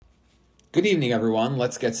Good evening, everyone.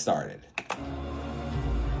 Let's get started.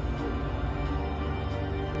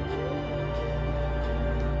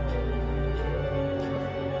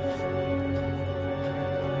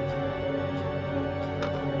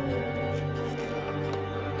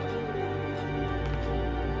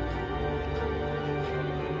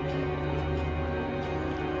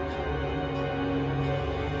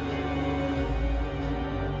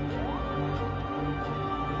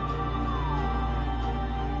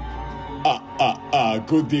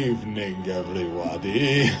 Good evening,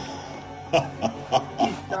 everybody. He's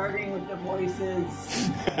starting with the voices.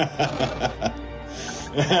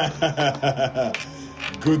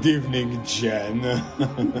 Good evening, Jen.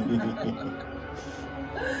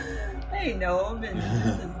 Hey, Noam, and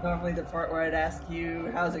this is normally the part where I'd ask you,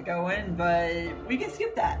 how's it going? But we can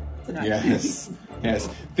skip that tonight. Yes.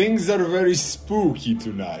 Things are very spooky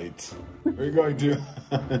tonight. We're going to...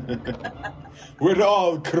 We're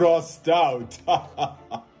all crossed out.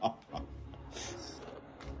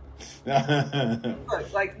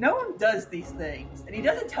 Look, like, Noam does these things, and he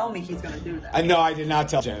doesn't tell me he's going to do that. No, I did not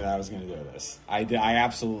tell Jen that I was going to do this. I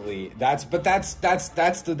absolutely... That's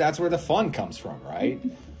where the fun comes from, right?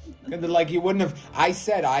 Like, you wouldn't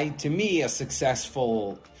have... To me, a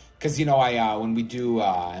successful... Because, when we do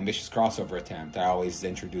Ambitious Crossover Attempt, I always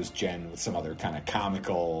introduce Jen with some other kind of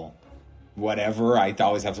comical whatever. I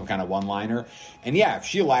always have some kind of one-liner. And yeah,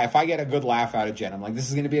 if I get a good laugh out of Jen, I'm like, this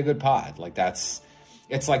is going to be a good pod. Like, it's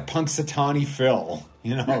like Punxsutawney Phil,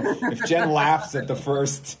 If Jen laughs at the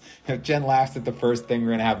first thing, we're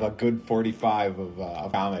going to have a good 45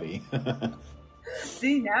 of comedy.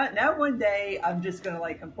 See, now one day I'm just going to,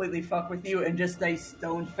 like, completely fuck with you and just stay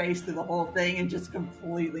stone-faced through the whole thing and just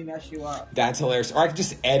completely mess you up. That's hilarious. Or I could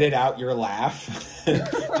just edit out your laugh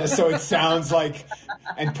just so it sounds like,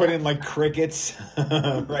 and put in, like, crickets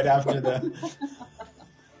right after the...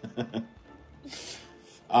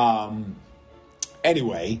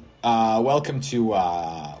 Anyway, welcome to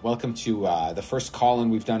the first call-in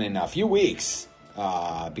we've done in a few weeks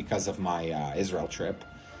because of my Israel trip.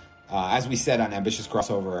 As we said on Ambitious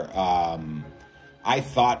Crossover, I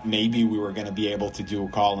thought maybe we were going to be able to do a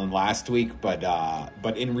call-in last week, but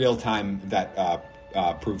in real time that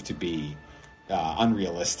proved to be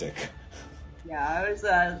unrealistic. Yeah, I was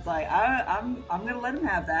like, I'm going to let him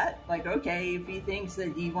have that. Like, okay, if he thinks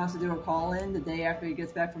that he wants to do a call-in the day after he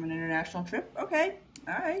gets back from an international trip, okay,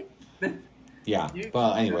 all right. Yeah.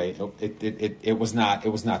 Well, anyway, it was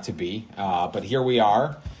not to be. But here we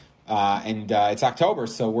are, and it's October,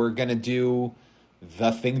 so we're gonna do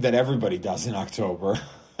the thing that everybody does in October,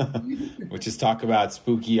 which is talk about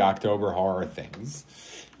spooky October horror things.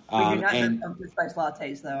 We do not drink pumpkin spice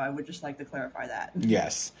lattes, though. I would just like to clarify that.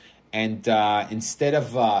 Yes. And instead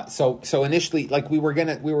of so initially, like we were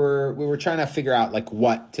trying to figure out like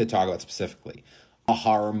what to talk about specifically. A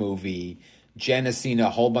horror movie. Jen has seen a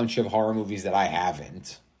whole bunch of horror movies that I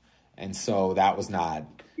haven't, and so that was not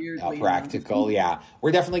practical. Yeah,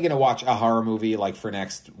 we're definitely going to watch a horror movie like for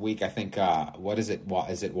next week. I think what is it?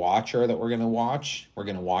 Is it Watcher that we're going to watch? We're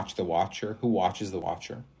going to watch The Watcher. Who watches The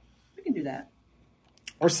Watcher? We can do that.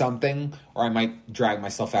 Or something, or I might drag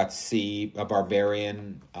myself out to see a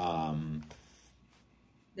Barbarian.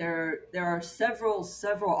 There are several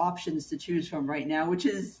options to choose from right now, which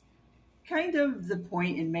is kind of the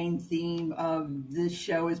point and main theme of this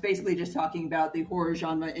show. Is basically just talking about the horror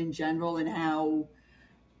genre in general and how,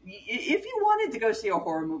 if you wanted to go see a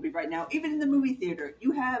horror movie right now, even in the movie theater,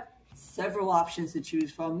 you have several options to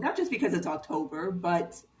choose from. Not just because it's October,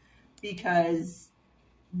 but because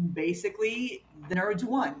basically the nerds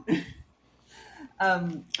won.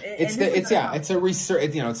 It's a research.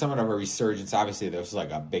 It's somewhat of a resurgence. Obviously, there was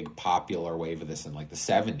like a big popular wave of this in like the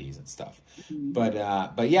 70s and stuff. Mm-hmm.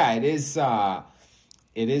 But yeah, it is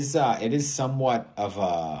somewhat of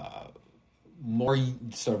a more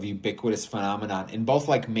sort of ubiquitous phenomenon in both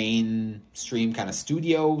like mainstream kind of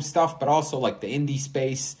studio stuff, but also like the indie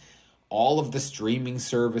space, all of the streaming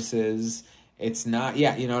services. It's not,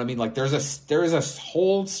 you know what I mean? Like there's a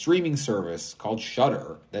whole streaming service called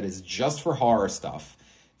Shudder that is just for horror stuff.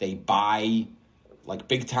 They buy like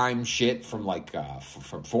big time shit from like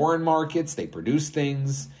from foreign markets. They produce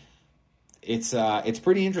things. It's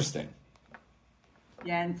pretty interesting.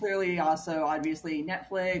 Yeah, and clearly also obviously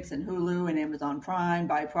Netflix and Hulu and Amazon Prime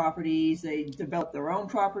buy properties. They develop their own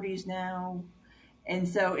properties now. And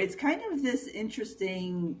so it's kind of this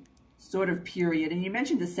interesting sort of period. And you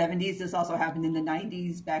mentioned the 70s. This also happened in the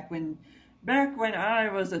 90s, back when I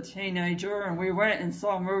was a teenager and we went and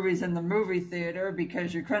saw movies in the movie theater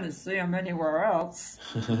because you couldn't see them anywhere else.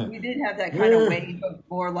 We did have that kind of wave of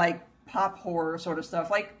more like pop horror sort of stuff.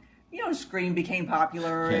 Like Scream became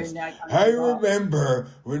popular Yes. and that kind of I stuff. remember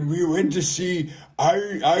when we went to see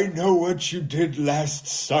I Know What You Did Last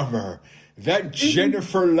Summer. That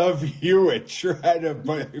Jennifer Love Hewitt sure had a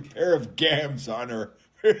pair of gams on her.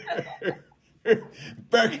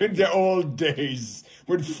 Back in the old days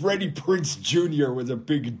when Freddie Prinze Jr. was a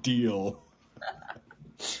big deal.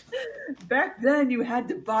 Back then, you had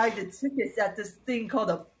to buy the tickets at this thing called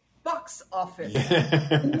a box office.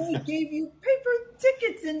 And they gave you paper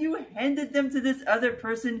tickets and you handed them to this other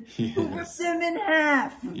person who ripped Yes. them in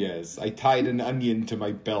half. Yes, I tied an onion to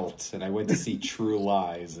my belt and I went to see True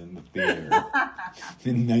Lies in the theater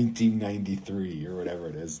in 1993 or whatever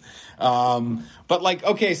it is. But like,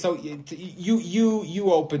 okay, so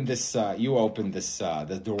you opened this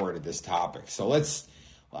the door to this topic. So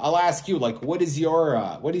I'll ask you, like, what is your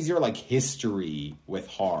like history with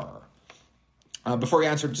horror? Before you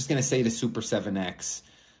answer, I'm just gonna say to Super 7X,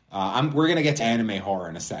 we're gonna get to anime horror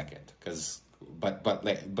in a second,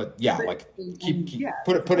 but yeah, like keep yeah,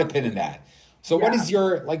 put a pin in that. So Yeah.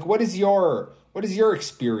 what is your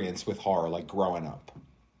experience with horror like growing up?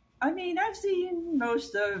 I mean, I've seen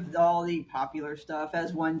most of all the popular stuff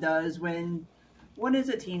as one does when one is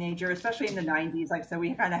a teenager, especially in the 90s. Like I said,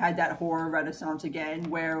 we kind of had that horror renaissance again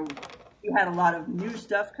where you had a lot of new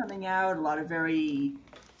stuff coming out, a lot of very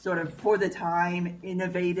sort of for the time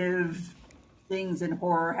innovative things in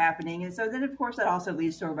horror happening. And so then, of course, that also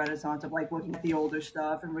leads to a renaissance of like looking at the older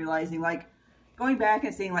stuff and realizing like going back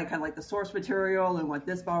and seeing like kind of like the source material and what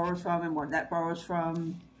this borrows from and what that borrows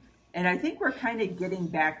from. And I think we're kind of getting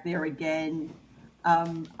back there again.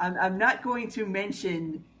 I'm not going to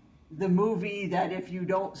mention the movie that if you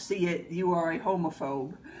don't see it, you are a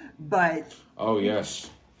homophobe. But Oh yes,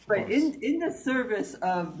 of but course. in the service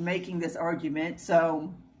of making this argument,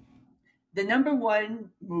 so the number one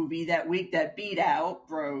movie that week that beat out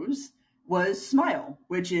Bros was Smile,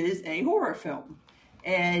 which is a horror film.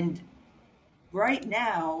 And right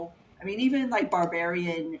now, I mean, even like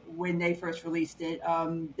Barbarian, when they first released it,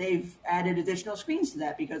 they've added additional screens to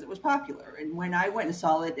that because it was popular. And when I went and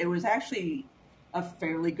saw it, it was actually a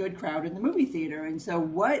fairly good crowd in the movie theater. And so,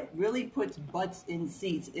 what really puts butts in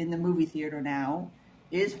seats in the movie theater now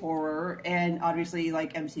is horror and obviously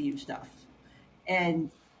like MCU stuff.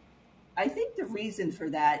 And I think the reason for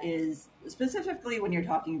that is specifically when you're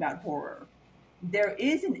talking about horror, there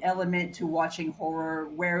is an element to watching horror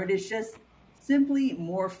where it is just simply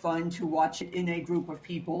more fun to watch it in a group of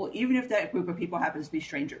people, even if that group of people happens to be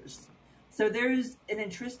strangers. So there's an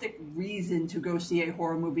intrinsic reason to go see a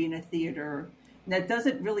horror movie in a theater that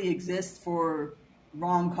doesn't really exist for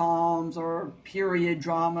rom-coms or period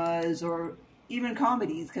dramas or even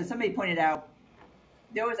comedies. Because somebody pointed out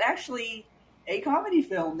there was actually a comedy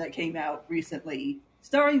film that came out recently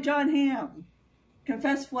starring John Hamm,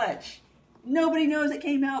 Confess Fletch. Nobody knows it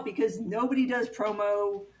came out because nobody does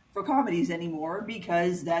promo for comedies anymore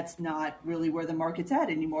because that's not really where the market's at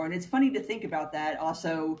anymore. And it's funny to think about that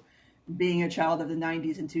also being a child of the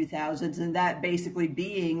 90s and 2000s and that basically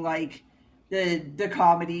being like the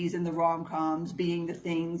comedies and the rom-coms being the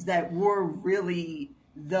things that were really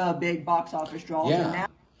the big box office draws. And Yeah. now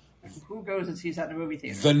who goes and sees that in a movie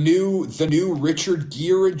theater? The new Richard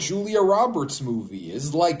Gere and Julia Roberts movie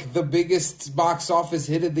is like the biggest box office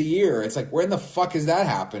hit of the year. It's like, when the fuck has that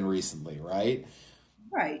happened recently, right?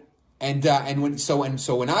 Right. And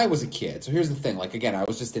when I was a kid, so here's the thing. Like, again, I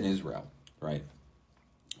was just in Israel, right,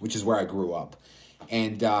 which is where I grew up,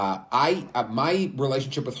 and my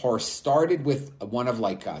relationship with horror started with one of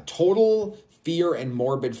like total fear and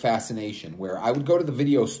morbid fascination, where I would go to the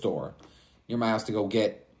video store near my house to go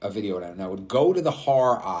get a video, and I would go to the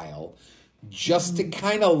horror aisle just to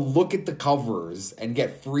kind of look at the covers and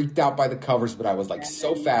get freaked out by the covers, but I was like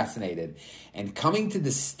so fascinated. And coming to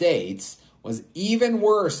the States was even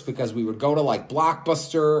worse because we would go to like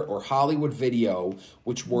Blockbuster or Hollywood Video,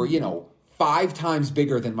 which were, 5 times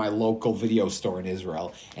bigger than my local video store in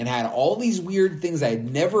Israel, and had all these weird things I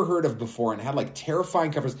had never heard of before and had like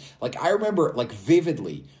terrifying covers. Like, I remember like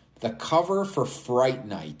vividly the cover for Fright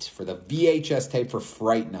Night, for the VHS tape for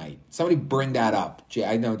Fright Night. Somebody bring that up.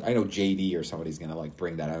 I know JD or somebody's gonna like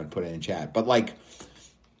bring that up and put it in chat. But like,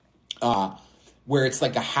 where it's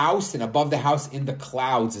like a house, and above the house in the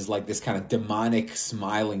clouds is like this kind of demonic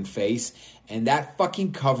smiling face. And that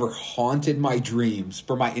fucking cover haunted my dreams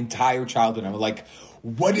for my entire childhood. I'm like,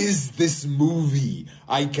 what is this movie?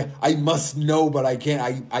 I must know, but I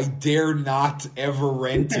can't. I dare not ever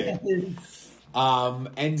rent it.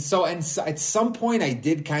 And so at some point I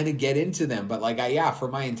did kind of get into them, but like for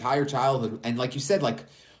my entire childhood, and like you said, like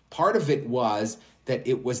part of it was that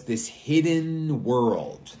it was this hidden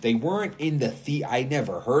world. They weren't in I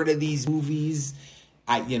never heard of these movies.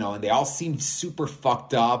 and they all seemed super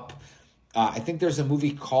fucked up. I think there's a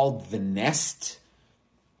movie called The Nest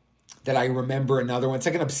that I remember. Another one. It's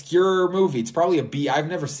like an obscure movie. It's probably a B. I've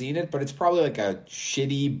never seen it, but it's probably like a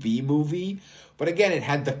shitty B movie. But again, it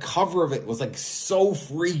had the cover of it was like so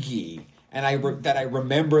freaky, and I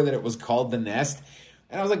remember that it was called The Nest.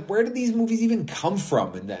 And I was like, where did these movies even come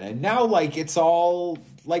from? And now, like, it's all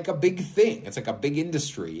like a big thing. It's like a big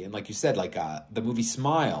industry. And like you said, like the movie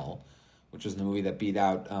Smile, which was the movie that beat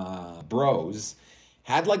out Bros,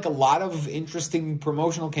 had like a lot of interesting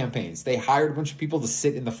promotional campaigns. They hired a bunch of people to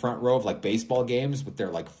sit in the front row of like baseball games with their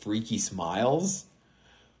like freaky smiles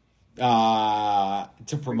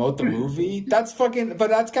to promote the movie. But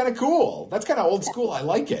that's kind of cool. That's kind of old school. I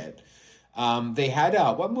like it. They had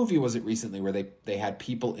what movie was it recently where they had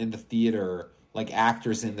people in the theater, like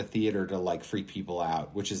actors in the theater to like freak people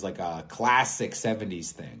out, which is like a classic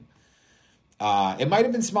 70s thing. It might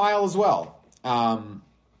have been Smile as well.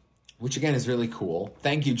 Which again is really cool.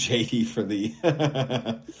 Thank you, JD, for the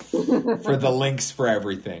for the links for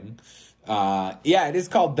everything. Yeah, it is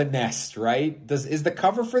called The Nest, right? Is the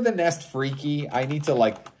cover for The Nest freaky? I need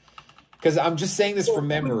to because I'm just saying this from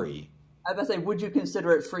memory. I was about to say, would you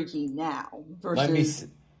consider it freaky now versus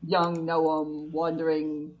young Noam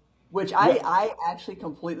wondering? Which I actually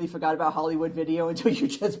completely forgot about Hollywood Video until you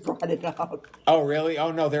just brought it up. Oh really?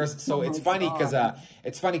 Oh no, it's funny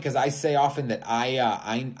because I say often that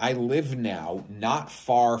I live now not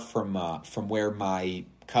far from where my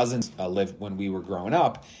cousins lived when we were growing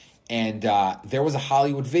up, and there was a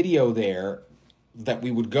Hollywood Video there that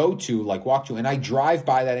we would go to, like walk to, and I drive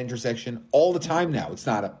by that intersection all the time now. It's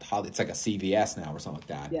not it's like a CVS now or something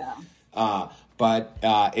like that. Yeah. But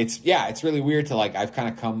it's really weird to I've kind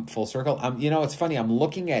of come full circle. It's funny. I'm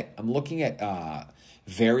looking at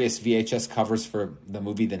various VHS covers for the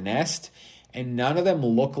movie The Nest, and none of them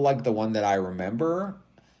look like the one that I remember.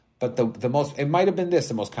 But the most, it might have been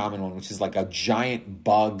the most common one, which is like a giant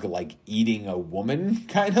bug eating a woman,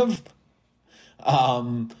 kind of.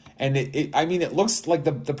 And it looks like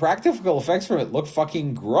the practical effects from it look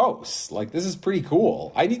fucking gross. Like, this is pretty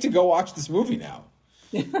cool. I need to go watch this movie now.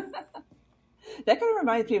 That kind of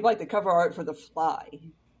reminds me of the cover art for The Fly.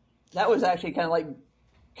 That was actually kind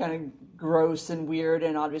of gross and weird,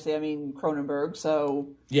 and obviously, Cronenberg, so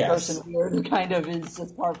yes. Gross and weird kind of is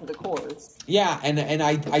just par for the course. Yeah, and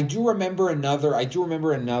I do remember another.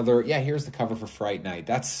 Yeah, here's the cover for Fright Night.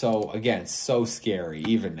 That's so scary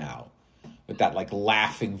even now. With that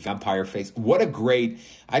laughing vampire face. What a great,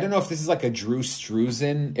 I don't know if this is a Drew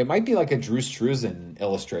Struzan. It might be a Drew Struzan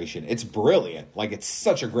illustration. It's brilliant. It's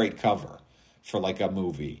such a great cover for a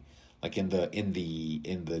movie. In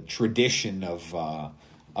the tradition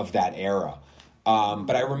of that era.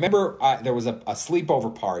 But I remember there was a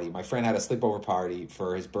sleepover party. My friend had a sleepover party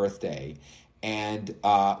for his birthday. And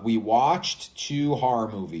we watched 2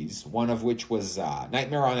 horror movies, one of which was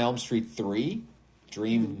Nightmare on Elm Street 3.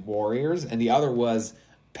 Dream Warriors, and the other was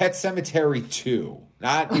Pet Sematary 2.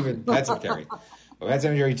 Not even Pet Sematary, but Pet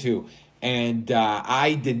Sematary 2. And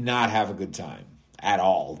I did not have a good time at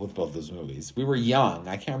all with both those movies. We were young.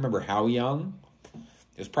 I can't remember how young.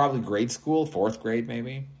 It was probably grade school, 4th grade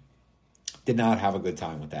maybe. Did not have a good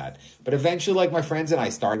time with that. But eventually, my friends and I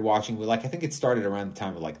started watching, I think it started around the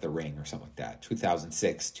time of The Ring or something like that,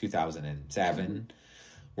 2006, 2007.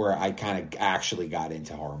 Where I kind of actually got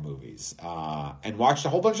into horror movies and watched a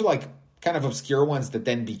whole bunch of kind of obscure ones that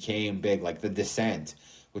then became big, like The Descent,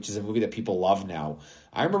 which is a movie that people love now.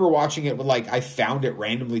 I remember watching it with I found it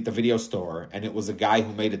randomly at the video store, and it was a guy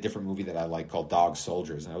who made a different movie that I like called Dog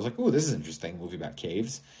Soldiers, and I was like, "Ooh, this is an interesting movie about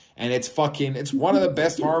caves," and it's one of the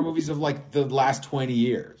best horror movies of the last 20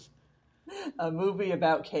 years. A movie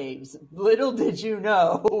about caves. Little did you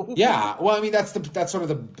know. Yeah, well, that's sort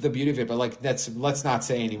of the beauty of it. But let's not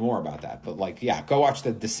say any more about that. But go watch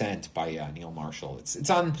The Descent by Neil Marshall. It's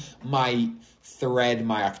on my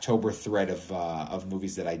October thread of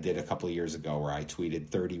movies that I did a couple of years ago, where I tweeted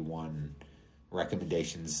 31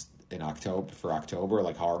 recommendations in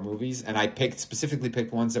October, horror movies, and I specifically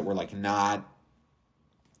picked ones that were not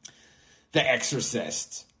The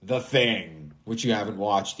Exorcist, The Thing, which you haven't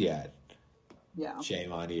watched yet. Yeah.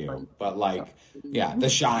 Shame on you. But The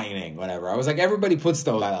Shining, whatever. I was everybody puts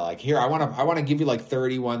those out. Here, I want to give you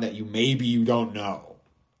 31 that you don't know.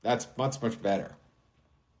 That's much better.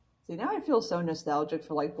 See, now I feel so nostalgic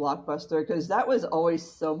for Blockbuster, because that was always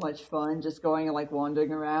so much fun, just going and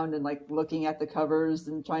wandering around and looking at the covers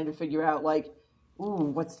and trying to figure out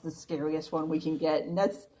ooh, what's the scariest one we can get. And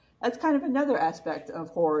that's kind of another aspect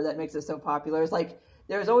of horror that makes it so popular. It's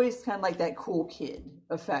there's always kind of that cool kid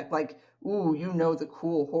effect. ooh, you know the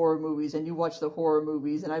cool horror movies and you watch the horror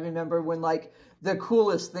movies. And I remember when like the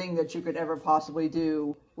coolest thing that you could ever possibly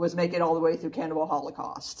do was make it all the way through Cannibal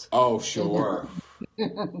Holocaust. Oh, sure.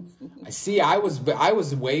 I see. I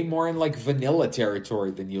was way more in like vanilla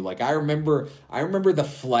territory than you. Like I remember the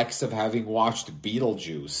flex of having watched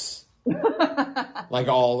Beetlejuice like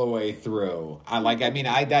all the way through.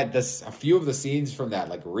 A few of the scenes from that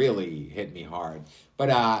like really hit me hard. But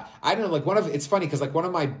I don't know, like it's funny because like one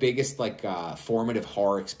of my biggest like formative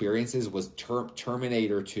horror experiences was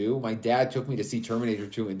Terminator 2. My dad took me to see Terminator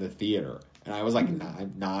 2 in the theater. And I was like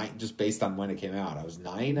nine, just based on when it came out. I was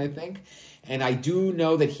 9, I think. And I do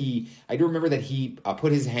remember that he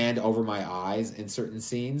put his hand over my eyes in certain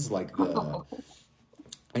scenes, like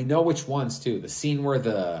I know which ones too. The scene where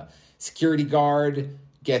the security guard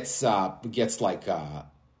gets a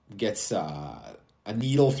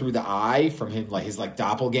needle through the eye from him, like his like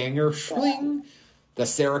doppelganger. Shling! The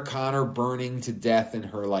Sarah Connor burning to death in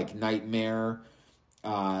her like nightmare.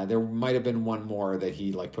 There might have been one more that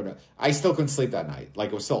he like put. I still couldn't sleep that night.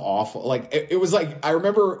 Like it was so awful. Like it was like I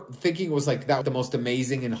remember thinking it was like that was the most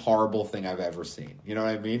amazing and horrible thing I've ever seen. You know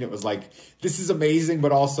what I mean? It was like this is amazing,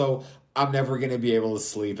 but also I'm never gonna be able to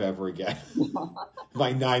sleep ever again.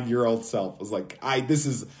 My 9-year-old self was like,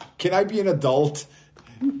 Can I be an adult?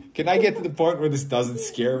 Can I get to the point where this doesn't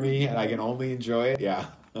scare me and I can only enjoy it? Yeah.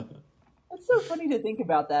 It's so funny to think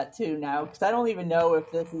about that too now, because I don't even know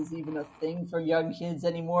if this is even a thing for young kids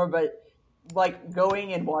anymore. But like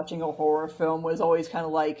going and watching a horror film was always kind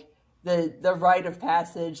of like the rite of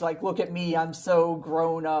passage. Like, look at me, I'm so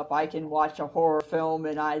grown up. I can watch a horror film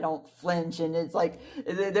and I don't flinch. And it's like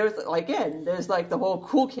there's like the whole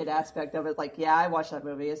cool kid aspect of it. Like, yeah, I watched that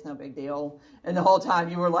movie. It's no big deal. And the whole time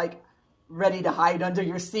you were like ready to hide under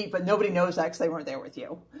your seat, but nobody knows that because they weren't there with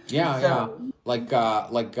you. Yeah, yeah.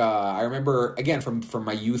 I remember again from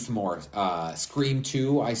my youth more. Scream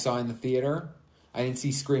 2 I saw in the theater. I didn't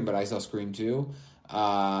see Scream, but I saw Scream 2.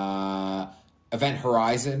 Event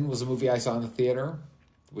Horizon was a movie I saw in the theater,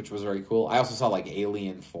 which was very cool. I also saw like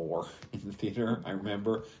Alien 4 in the theater. I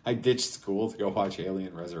remember I ditched school to go watch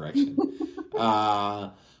Alien Resurrection.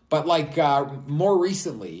 But like more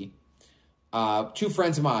recently, 2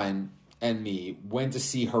 friends of mine and me went to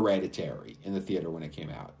see Hereditary in the theater when it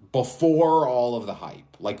came out before all of the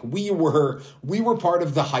hype. Like we were part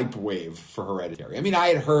of the hype wave for Hereditary. I mean, I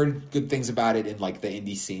had heard good things about it in like the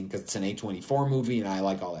indie scene because it's an A24 movie and I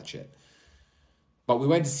like all that shit. But we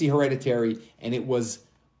went to see Hereditary and it was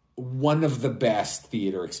one of the best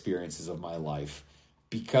theater experiences of my life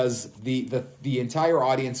because the entire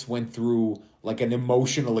audience went through like an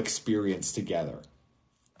emotional experience together.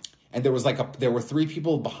 And there were 3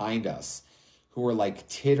 people behind us who were like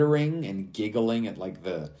tittering and giggling at like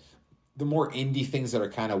the more indie things that are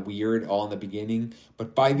kind of weird all in the beginning.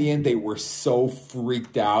 But by the end, they were so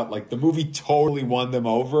freaked out. Like the movie totally won them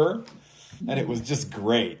over. And it was just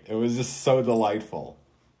great. It was just so delightful.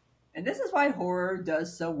 And this is why horror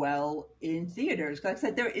does so well in theaters. Like I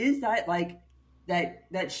said, there is that like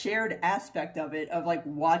that shared aspect of it, of like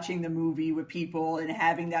watching the movie with people and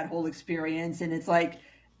having that whole experience. And it's like,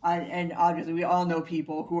 and obviously we all know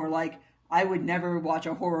people who are like, I would never watch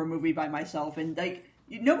a horror movie by myself. And like,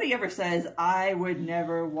 nobody ever says, I would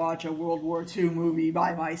never watch a World War II movie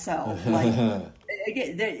by myself. Like,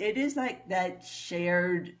 again, it is like that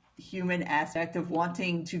shared human aspect of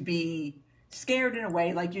wanting to be scared in a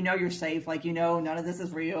way, like you're safe, like none of this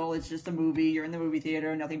is real, it's just a movie, you're in the movie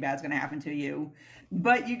theater, nothing bad's going to happen to you,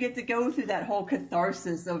 but you get to go through that whole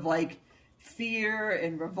catharsis of like fear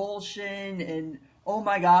and revulsion and oh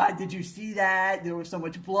my god, did you see that, there was so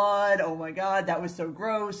much blood, oh my god, that was so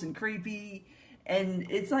gross and creepy. And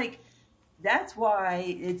it's like that's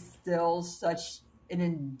why it's still such an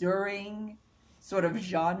enduring sort of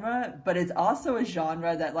genre, but it's also a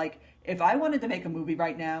genre that like if I wanted to make a movie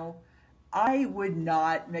right now, I would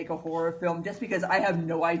not make a horror film just because I have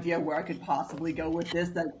no idea where I could possibly go with this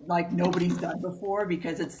that like nobody's done before,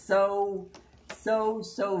 because it's so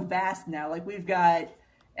vast now. Like we've got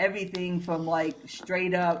everything from like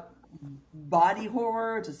straight up body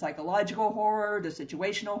horror to psychological horror to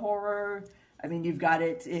situational horror. I mean, you've got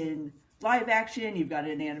it in live action, you've got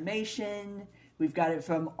it in animation, we've got it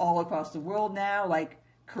from all across the world now. Like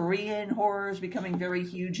Korean horror is becoming very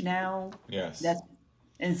huge now. Yes.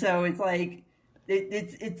 And so it's like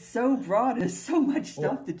it's so broad. There's so much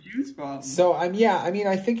stuff to choose from. So I mean,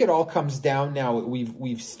 I think it all comes down now.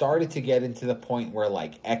 We've started to get into the point where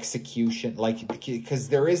like execution, like because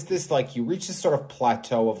there is this like you reach this sort of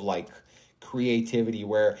plateau of like creativity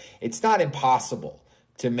where it's not impossible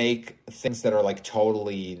to make things that are like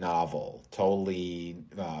totally novel, totally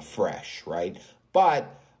fresh, right?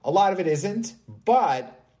 But A lot of it isn't,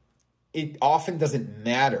 but it often doesn't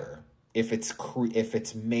matter if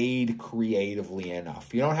it's made creatively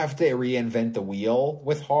enough. You don't have to reinvent the wheel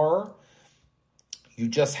with horror. You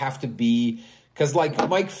just have to be, because like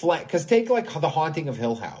because take like The Haunting of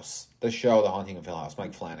Hill House, the show, The Haunting of Hill House,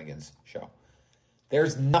 Mike Flanagan's show.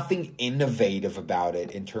 There's nothing innovative about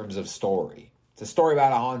it in terms of story. It's a story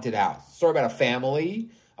about a haunted house. It's a story about a family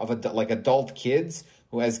of adult kids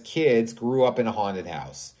who, as kids, grew up in a haunted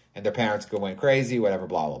house. And their parents went crazy, whatever,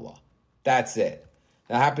 blah, blah, blah. That's it.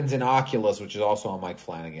 That happens in Oculus, which is also a Mike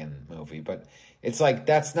Flanagan movie. But it's like,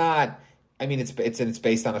 that's not... I mean, it's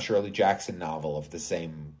based on a Shirley Jackson novel of the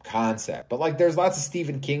same concept. But, like, there's lots of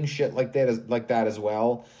Stephen King shit like that as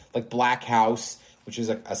well. Like Black House, which is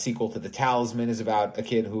a sequel to The Talisman, is about a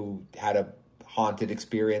kid who had a haunted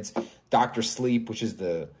experience. Dr. Sleep, which is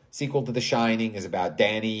the sequel to The Shining, is about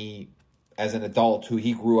Danny as an adult who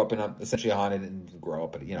he grew up in essentially a haunted, and grow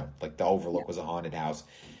up, like the Overlook was a haunted house.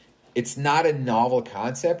 It's not a novel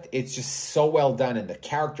concept. It's just so well done, and the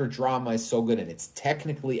character drama is so good, and it's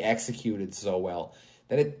technically executed so well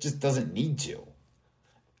that it just doesn't need to.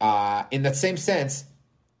 In that same sense,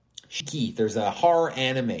 Shiki, there's a horror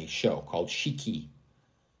anime show called Shiki.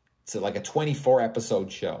 It's like a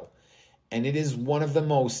 24-episode show. And it is one of the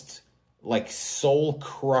most, like,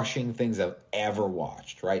 soul-crushing things I've ever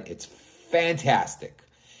watched, right? It's fantastic.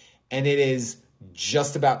 And it is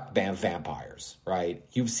just about vampires, right?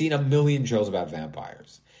 You've seen a million shows about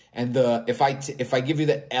vampires. And if I give you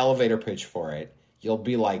the elevator pitch for it, you'll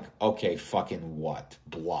be like, okay, fucking what?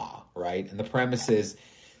 Blah, right? And the premise is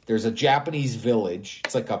there's a Japanese village.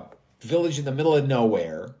 It's like a village in the middle of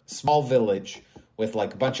nowhere, small village with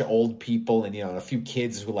like a bunch of old people and, a few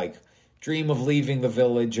kids who like dream of leaving the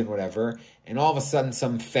village and whatever. And all of a sudden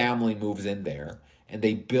some family moves in there and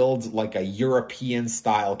they build like a European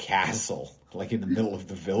style castle, like in the middle of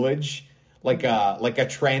the village, like a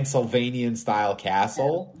Transylvanian style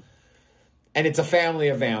castle. And it's a family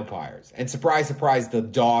of vampires. And surprise, surprise, the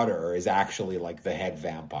daughter is actually like the head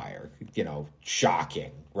vampire.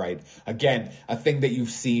 Shocking, right? Again, a thing that you've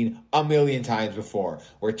seen a million times before,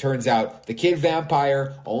 where it turns out the kid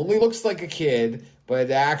vampire only looks like a kid,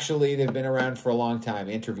 but actually they've been around for a long time.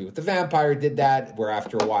 Interview with the Vampire did that, where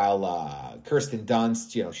after a while, Kirsten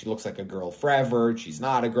Dunst, she looks like a girl forever. She's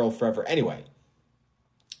not a girl forever. Anyway,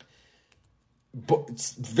 but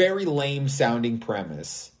it's very lame sounding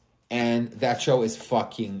premise. And that show is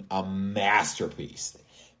fucking a masterpiece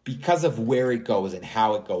because of where it goes and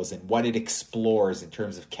how it goes and what it explores in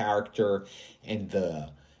terms of character, and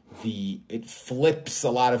it flips a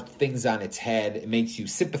lot of things on its head. It makes you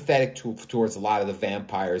sympathetic towards a lot of the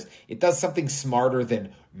vampires. It does something smarter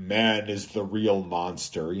than man is the real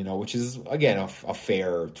monster, which is, again, a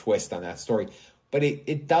fair twist on that story. But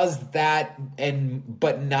it does that,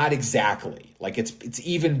 but not exactly. Like, it's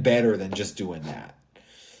even better than just doing that.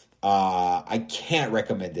 I can't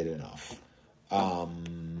recommend it enough.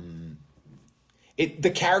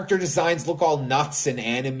 The character designs look all nuts and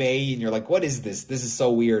anime, and you're like, what is this? This is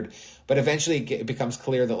so weird. But eventually it becomes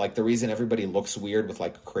clear that like the reason everybody looks weird with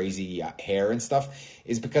like crazy hair and stuff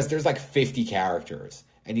is because there's like 50 characters.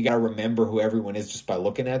 And you got to remember who everyone is just by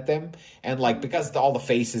looking at them. And like, because all the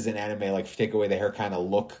faces in anime, like if you take away the hair, kind of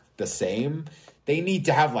look the same. They need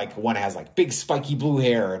to have like, one has like big spiky blue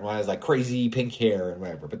hair and one has like crazy pink hair and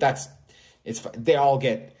whatever. But they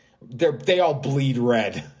all bleed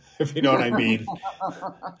red, if you know what I mean.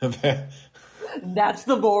 That's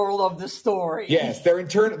the moral of the story. Yes, their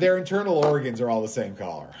internal organs are all the same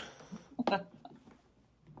color.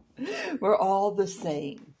 We're all the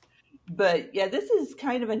same. But yeah, this is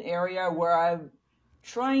kind of an area where I'm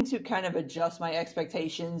trying to kind of adjust my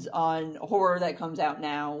expectations on horror that comes out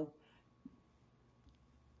now.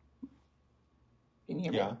 Can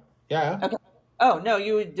you hear me? Yeah. Okay. Oh no,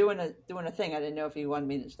 you were doing a thing. I didn't know if you wanted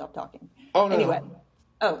me to stop talking. Oh no. Anyway.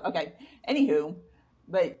 Oh, okay. Anywho,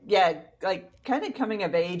 but yeah, like kind of coming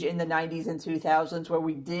of age in the 90s and 2000s, where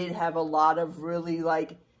we did have a lot of really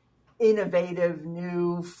like innovative,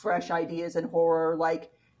 new, fresh ideas in horror.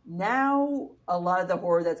 Like now, a lot of the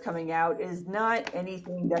horror that's coming out is not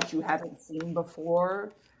anything that you haven't seen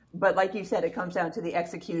before. But like you said, it comes down to the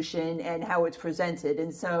execution and how it's presented.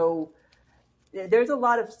 And so there's a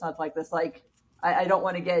lot of stuff like this. Like, I don't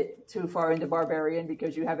want to get too far into Barbarian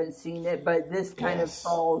because you haven't seen it, but this kind of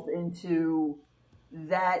falls into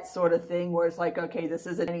that sort of thing where it's like, okay, this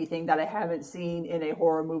isn't anything that I haven't seen in a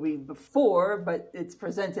horror movie before, but it's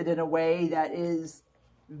presented in a way that is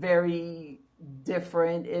very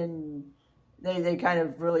different, and they kind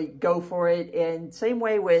of really go for it. And same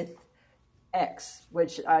way with X,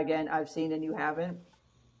 which again I've seen and you haven't.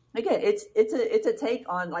 again, it's a take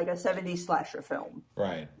on like a '70s slasher film.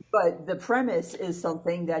 Right. But the premise is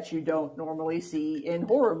something that you don't normally see in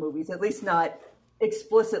horror movies, at least not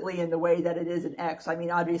explicitly in the way that it is in X. I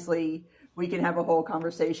mean, obviously, we can have a whole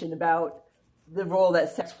conversation about the role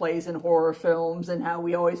that sex plays in horror films and how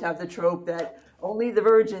we always have the trope that only the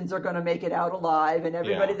virgins are going to make it out alive and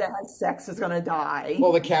everybody Yeah. that has sex is going to die.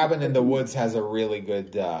 Well, the cabin in the woods has a really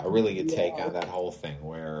good take Yeah. on that whole thing,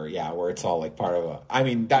 where it's all like part of a. I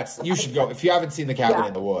mean, that's you should go if you haven't seen the cabin Yeah.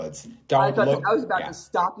 in the woods. I Don't thought look. I was about Yeah, to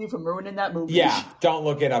stop you from ruining that movie. yeah. Don't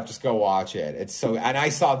look it up. Just go watch it. It's so. And I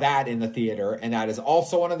saw that in the theater, and that is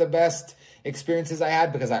also one of the best experiences I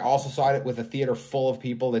had because I also saw it with a theater full of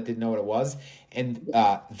people that didn't know what it was. And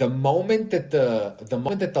the moment that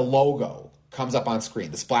the logo comes up on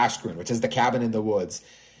screen, the splash screen, which is the cabin in the woods,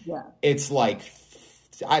 Yeah. it's like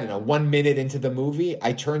I don't know, 1 minute into the movie,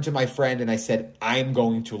 I turned to my friend and I said, "I'm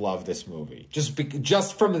going to love this movie."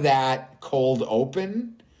 Just from that cold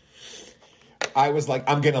open, I was like,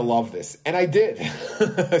 "I'm gonna love this," and I did.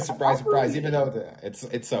 Surprise, surprise! Even though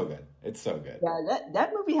it's so good, it's so good. Yeah,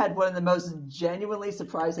 that movie had one of the most genuinely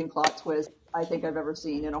surprising plot twists I think I've ever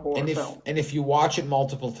seen in a horror film. And if you watch it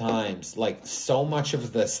multiple times, like so much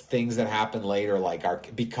of the things that happen later, like are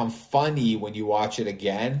become funny when you watch it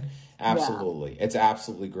again. Absolutely, it's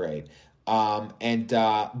absolutely great.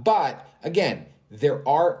 But again,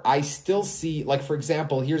 I still see, like, for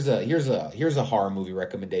example, here's a horror movie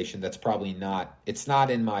recommendation that's probably not. It's not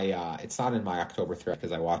in my October thread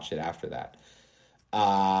because I watched it after that.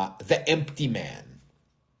 The Empty Man.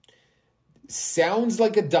 Sounds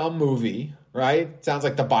like a dumb movie, right? Sounds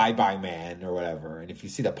like the Bye Bye Man or whatever. And if you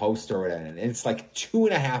see the poster or whatever, and it's like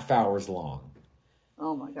 2.5 hours long.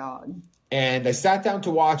 Oh my god. And I sat down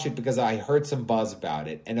to watch it because I heard some buzz about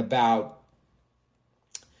it. And about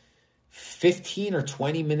 15 or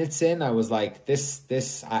 20 minutes in, I was like,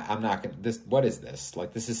 I'm not going to, what is this?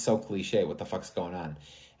 Like, this is so cliche. What the fuck's going on?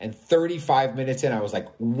 And 35 minutes in, I was like,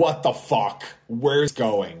 what the fuck? Where's it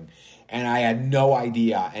going? And I had no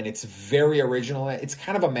idea. And it's very original. It's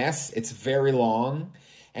kind of a mess. It's very long.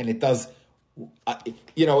 And it does,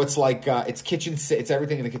 it's like, it's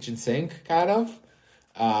everything in the kitchen sink, kind of.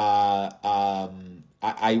 I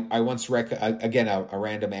once again a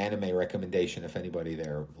random anime recommendation if anybody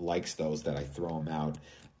there likes those that I throw them out.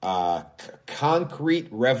 Concrete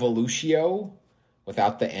Revolutio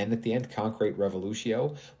without the N at the end. Concrete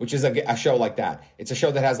Revolutio, which is a show like that. It's a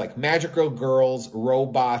show that has like magical girls,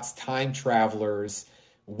 robots, time travelers,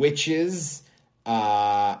 witches,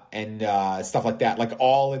 and stuff like that, like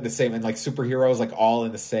all in the same, and like superheroes, like all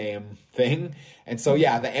in the same thing. And so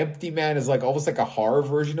yeah, The Empty Man is like almost like a horror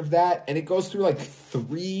version of that, and it goes through like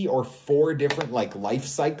 3 or 4 different like life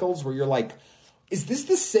cycles where you're like, is this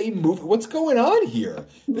the same movie? What's going on here?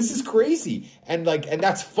 This is crazy. And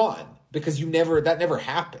that's fun because that never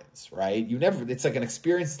happens, right? It's like an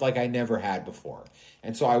experience like I never had before.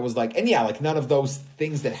 And so I was like, and yeah, like none of those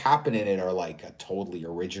things that happen in it are like a totally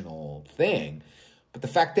original thing. But the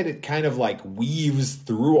fact that it kind of like weaves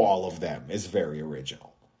through all of them is very original.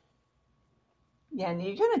 Yeah, and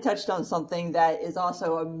you kind of touched on something that is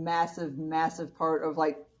also a massive, massive part of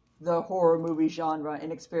like the horror movie genre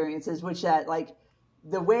and experiences, which that like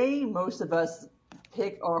the way most of us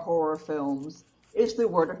pick our horror films is through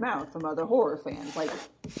word of mouth from other horror fans. Like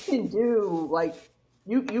you can do like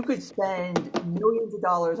you could spend millions of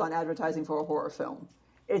dollars on advertising for a horror film.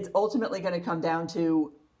 It's ultimately going to come down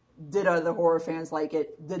to, did other horror fans like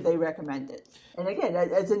it? Did they recommend it? And again,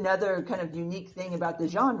 that's another kind of unique thing about the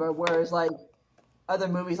genre, whereas like other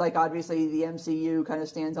movies, like obviously the MCU kind of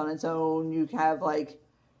stands on its own. You have like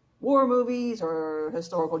war movies or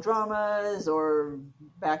historical dramas or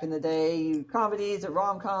back in the day comedies or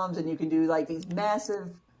rom-coms, and you can do like these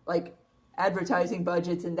massive like advertising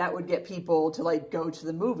budgets, and that would get people to like go to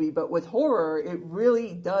the movie. But with horror, it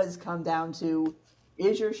really does come down to,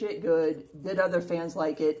 is your shit good? Did other fans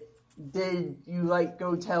like it? Did you like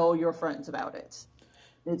go tell your friends about it?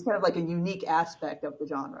 It's kind of like a unique aspect of the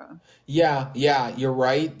genre. Yeah, you're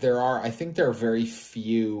right. I think there are very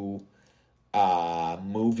few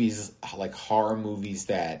movies, like horror movies,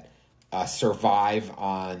 that survive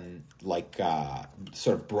on like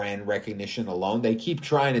sort of brand recognition alone. They keep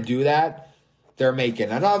trying to do that. They're making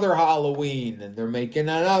another Halloween, and they're making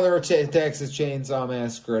another Texas Chainsaw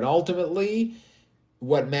Massacre, and ultimately,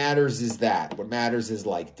 what matters is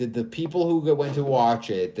like, did the people who went to watch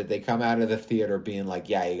it, did they come out of the theater being like,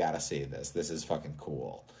 yeah, you gotta see this. This is fucking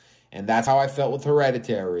cool. And that's how I felt with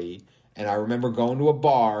Hereditary. And I remember going to a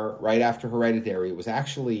bar right after Hereditary. It was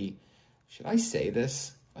actually, should I say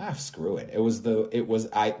this? Screw it.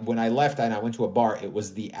 When I left and I went to a bar, it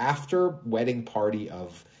was the after wedding party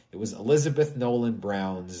of It was Elizabeth Nolan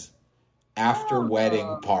Brown's after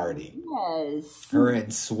wedding party. Yes. Her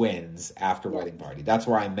and Swin's after Yeah. wedding party. That's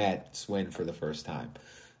where I met Swin for the first time.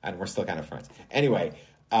 And we're still kind of friends. Anyway,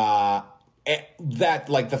 that,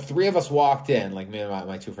 like, the three of us walked in, like me and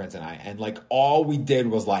my two friends and I, and like all we did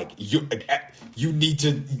was like, you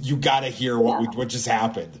gotta hear what just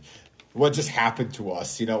happened. What just happened to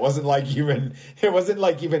us? You know, it wasn't like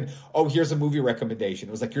even, oh, here's a movie recommendation.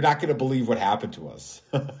 It was like, you're not going to believe what happened to us.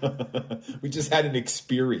 We just had an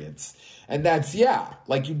experience. And that's,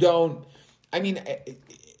 like, you don't, I mean,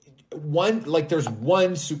 there's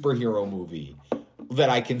one superhero movie that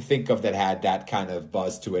I can think of that had that kind of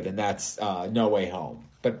buzz to it, and that's No Way Home.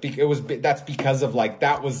 But that's because of, like,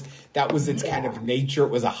 that was its kind of nature. It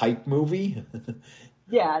was a hype movie.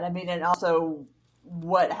 Yeah, and I mean, and also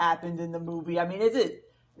what happened in the movie. I mean,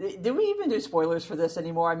 do we even do spoilers for this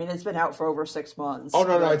anymore? I mean, it's been out for over 6 months. Oh,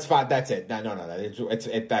 no, it's fine. That's it. No.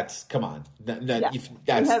 That's, come on.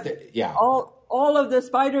 All of the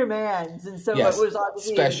Spider-Mans, and so yes. it was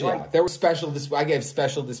obviously there was special. I gave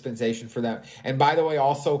special dispensation for that. And by the way,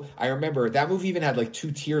 also, I remember that movie even had like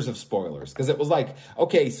 2 tiers of spoilers, because it was like,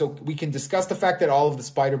 okay, so we can discuss the fact that all of the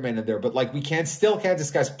Spider-Men are there, but like we still can't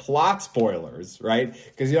discuss plot spoilers, right?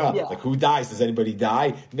 Because like, who dies? Does anybody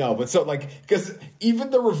die? No, but so, like, because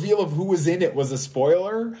even the reveal of who was in it was a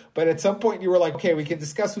spoiler. But at some point, you were like, okay, we can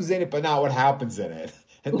discuss who's in it, but not what happens in it.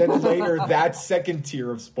 And then later, that second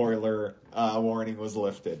tier of spoiler warning was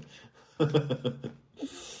lifted.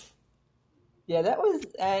 Yeah, that was,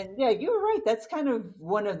 and yeah, you were right. That's kind of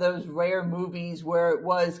one of those rare movies where it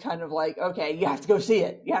was kind of like, okay, you have to go see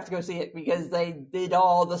it. You have to go see it because they did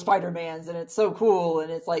all the Spider-Mans, and it's so cool,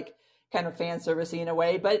 and it's like kind of fan servicey in a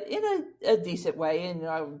way, but in a decent way.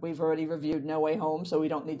 And we've already reviewed No Way Home, so we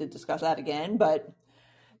don't need to discuss that again. But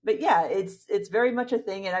yeah, it's very much a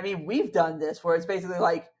thing. And I mean, we've done this where it's basically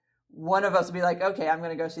like one of us will be like, okay, I'm going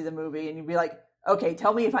to go see the movie. And you'd be like, okay,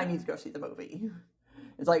 tell me if I need to go see the movie.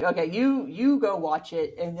 It's like, okay, you go watch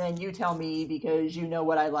it and then you tell me, because you know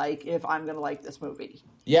what I like, if I'm going to like this movie.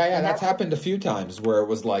 Yeah. And that's happened a few times where it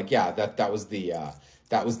was like, that was the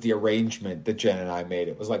arrangement that Jen and I made.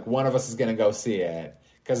 It was like one of us is going to go see it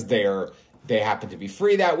because they happen to be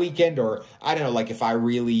free that weekend, or I don't know, like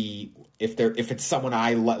if it's someone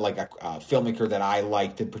I like, a filmmaker that I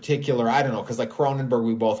liked in particular, I don't know, because like Cronenberg,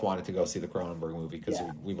 we both wanted to go see the Cronenberg movie because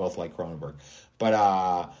we both like Cronenberg. But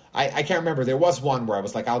I can't remember. There was one where I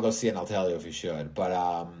was like, I'll go see it and I'll tell you if you should.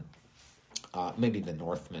 But maybe The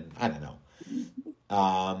Northman. I don't know.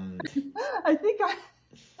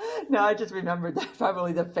 I just remembered that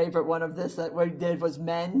probably the favorite one of this that we did was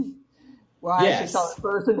Men. Well, I actually saw it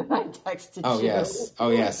first, and then I texted you. Oh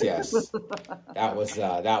yes. That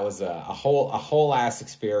was a whole ass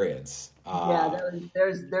experience.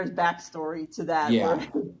 There's backstory to that.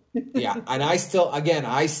 Yeah, and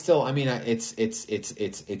I mean,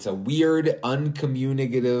 it's a weird,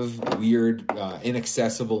 uncommunicative, weird,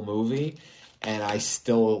 inaccessible movie, and I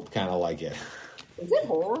still kind of like it. Is it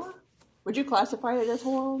horror? Would you classify it as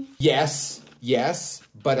horror? Yes,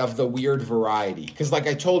 but of the weird variety. Because, like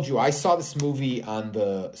I told you, I saw this movie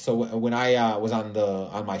when I was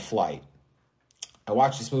on my flight, I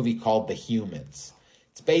watched this movie called The Humans.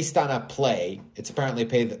 It's based on a play. It's apparently a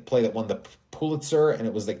play that won the Pulitzer, and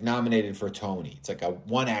it was like nominated for a Tony. It's like a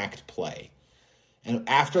 1-act play. And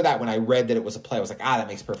after that, when I read that it was a play, I was like, that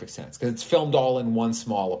makes perfect sense. Because it's filmed all in one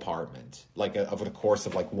small apartment, like over the course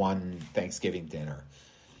of like one Thanksgiving dinner.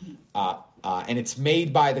 And it's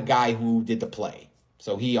made by the guy who did the play.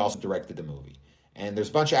 So he also directed the movie. And there's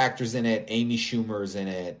a bunch of actors in it. Amy Schumer's in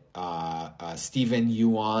it. Stephen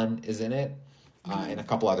Yuan is in it. And a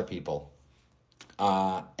couple other people.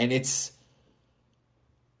 And it's...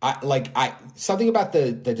 something about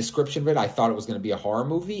the description of it, I thought it was going to be a horror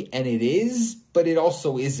movie. And it is, but it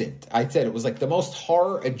also isn't. I said it was like the most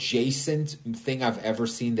horror-adjacent thing I've ever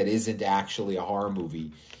seen that isn't actually a horror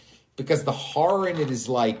movie. Because the horror in it is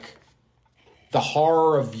like the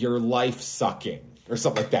horror of your life sucking or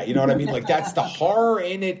something like that. You know what I mean? Like that's the horror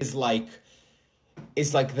in it is like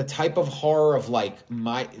the type of horror of like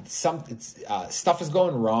stuff is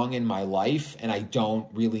going wrong in my life and I don't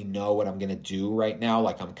really know what I'm going to do right now.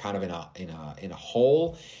 Like I'm kind of in a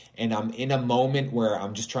hole, and I'm in a moment where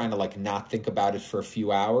I'm just trying to like not think about it for a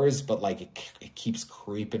few hours, but like it keeps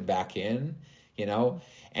creeping back in, you know?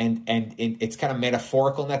 And it's kind of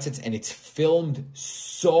metaphorical in that sense, and it's filmed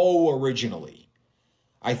so originally.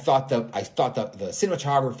 I thought the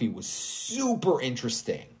cinematography was super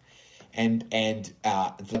interesting, and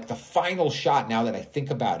like the final shot, now that I think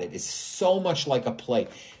about it, is so much like a play.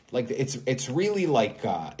 Like it's really like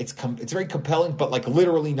it's very compelling, but like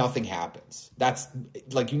literally nothing happens. That's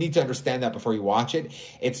like, you need to understand that before you watch it.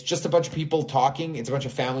 It's just a bunch of people talking. It's a bunch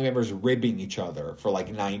of family members ribbing each other for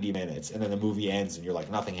like 90 minutes, and then the movie ends, and you're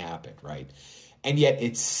like, nothing happened, right? And yet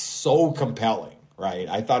it's so compelling, right?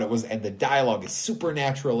 I thought it was, and the dialogue is super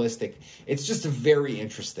naturalistic. It's just very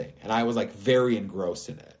interesting, and I was like very engrossed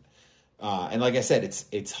in it. And like I said,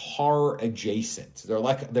 it's horror adjacent. There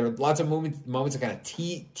are lots of moments that kind of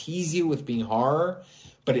tease you with being horror,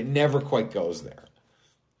 but it never quite goes there.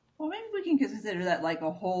 Well, maybe we can consider that like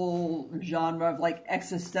a whole genre of like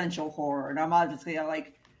existential horror. And I'm obviously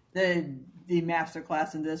like the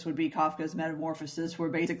masterclass in this would be Kafka's Metamorphosis, where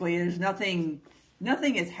basically there's nothing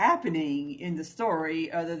is happening in the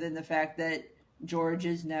story other than the fact that George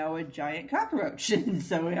is now a giant cockroach, and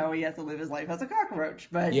so he has to live his life as a cockroach.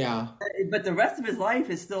 But the rest of his life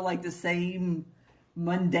is still like the same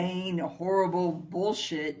mundane, horrible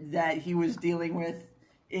bullshit that he was dealing with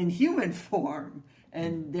in human form.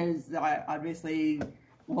 And there's obviously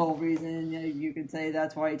whole reason you could say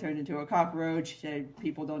that's why he turned into a cockroach.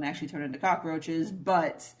 People don't actually turn into cockroaches,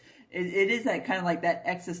 but it is that kind of like that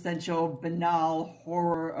existential, banal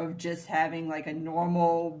horror of just having like a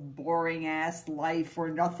normal, boring ass life where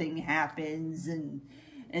nothing happens, and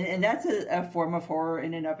that's a form of horror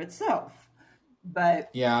in and of itself.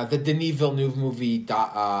 But yeah, the Denis Villeneuve movie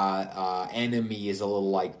Enemy is a little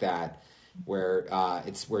like that, where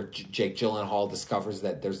it's where Jake Gyllenhaal discovers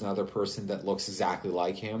that there's another person that looks exactly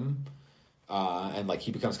like him, and like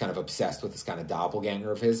he becomes kind of obsessed with this kind of doppelganger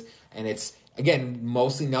of his, and it's, again,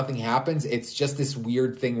 mostly nothing happens. It's just this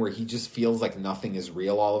weird thing where he just feels like nothing is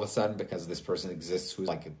real all of a sudden because this person exists who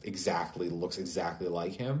like looks exactly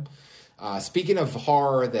like him. Speaking of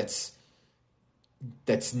horror, that's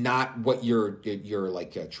not what you're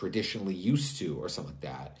like traditionally used to or something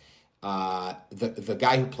like that. The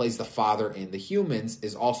guy who plays the father in The Humans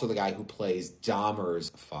is also the guy who plays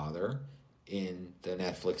Dahmer's father in the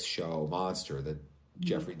Netflix show Monster, the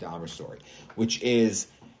Jeffrey Dahmer story, which is,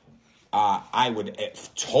 I would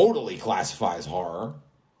totally classify as horror.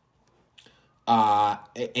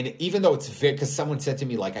 And even though it's because someone said to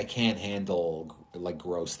me, like, I can't handle like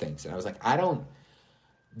gross things. And I was like,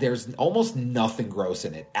 there's almost nothing gross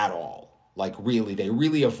in it at all. Like, really, they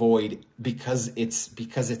really avoid, because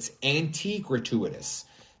it's anti-gratuitous.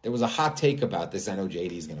 There was a hot take about this. I know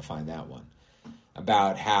JD is going to find that one,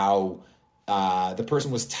 about how the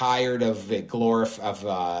person was tired of it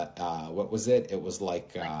what was it? It was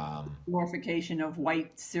like glorification of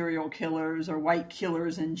white serial killers or white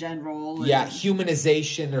killers in general. Yeah,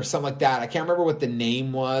 humanization or something like that. I can't remember what the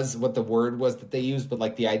name was, what the word was that they used, but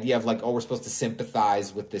like the idea of like, oh, we're supposed to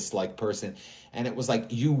sympathize with this like person. And it was like,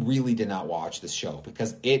 you really did not watch this show,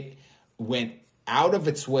 because it went out of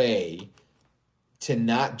its way to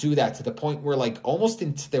not do that, to the point where like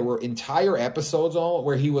there were entire episodes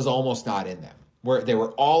where he was almost not in them, where they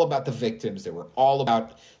were all about the victims. They were all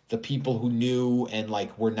about the people who knew and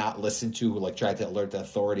like were not listened to, who like tried to alert the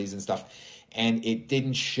authorities and stuff. And it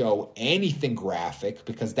didn't show anything graphic,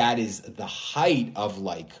 because that is the height of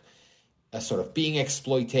like a sort of being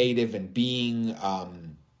exploitative and being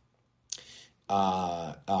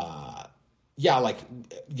like,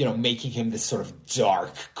 you know, making him this sort of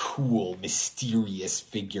dark, cool, mysterious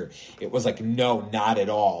figure. It was like, no, not at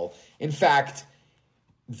all. In fact,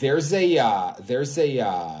 there's a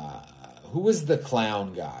who was the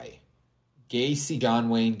clown guy? John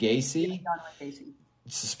Wayne Gacy? John Wayne Gacy.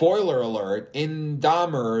 Spoiler alert, in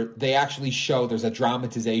Dahmer, they actually show there's a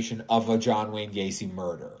dramatization of a John Wayne Gacy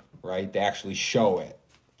murder, right? They actually show it.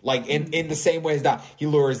 Like, in the same way as that, he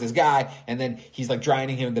lures this guy, and then he's, like,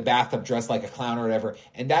 drowning him in the bathtub dressed like a clown or whatever.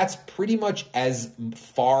 And that's pretty much as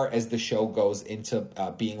far as the show goes into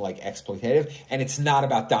being, like, exploitative. And it's not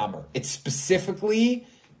about Dahmer. It's specifically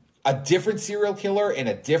a different serial killer in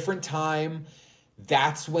a different time.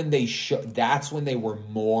 That's when they were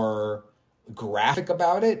more graphic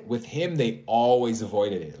about it. With him, they always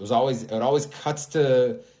avoided it. It always cuts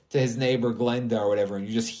to his neighbor Glenda or whatever, and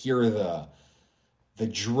you just hear the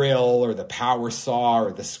drill or the power saw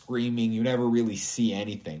or the screaming. You never really see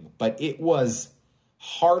anything. But it was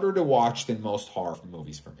harder to watch than most horror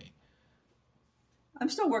movies for me. I'm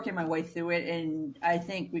still working my way through it, and I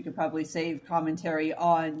think we could probably save commentary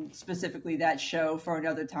on specifically that show for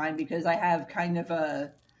another time, because I have kind of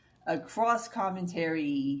a cross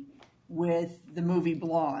commentary with the movie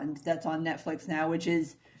Blonde that's on Netflix now, which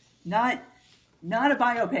is not a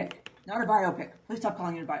biopic. Not a biopic. Please stop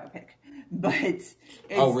calling it a biopic. But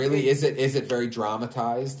oh, really? Is it very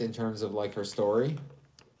dramatized in terms of like her story?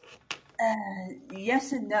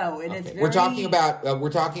 Yes and no, and Okay. it's very. We're talking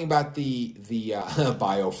about the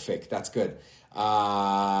biofic. That's good.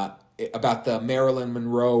 About the Marilyn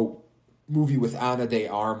Monroe movie with Ana de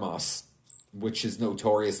Armas, which is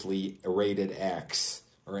notoriously rated X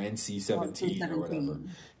or NC-17 or whatever.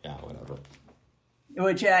 Yeah, whatever.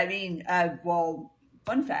 Which I mean, well,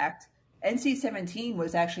 fun fact: NC-17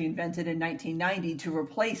 was actually invented in 1990 to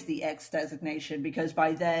replace the X designation because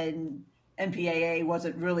by then MPAA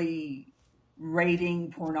wasn't really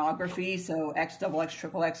rating pornography, so X double X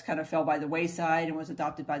triple X kind of fell by the wayside and was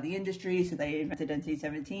adopted by the industry, so they invented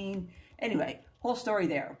NC-17. Anyway, whole story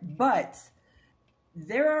there. But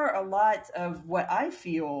there are a lot of what I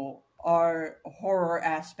feel are horror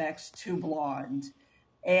aspects to Blonde,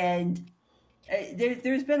 and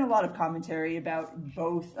there's been a lot of commentary about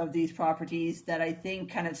both of these properties that I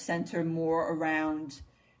think kind of center more around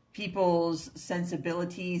people's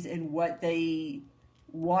sensibilities and what they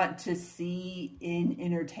want to see in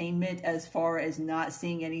entertainment, as far as not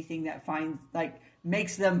seeing anything that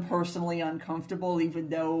makes them personally uncomfortable, even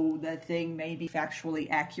though the thing may be factually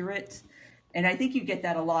accurate. And I think you get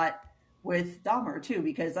that a lot with Dahmer too,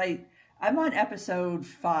 because I'm on episode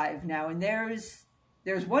 5 now, and there's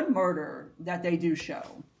one murder that they do show,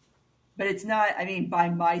 but it's not, I mean, by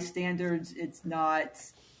my standards, it's not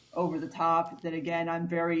over the top. Then again, I'm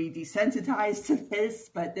very desensitized to this,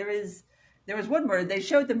 but there was one murder. They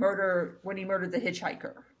showed the murder when he murdered the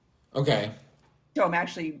hitchhiker. Okay. So I'm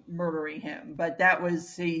actually murdering him, but that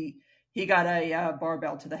was, he got a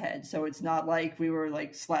barbell to the head. So it's not like we were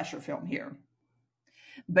like slasher film here.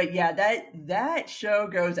 But yeah, that show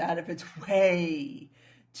goes out of its way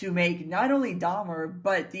to make not only Dahmer,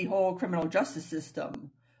 but the whole criminal justice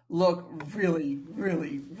system look really,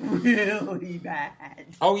 really, really bad.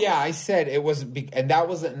 Oh yeah, I said it was, and that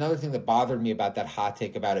was another thing that bothered me about that hot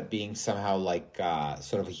take about it being somehow like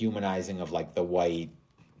sort of a humanizing of like the white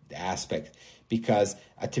aspect, because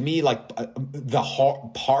to me, like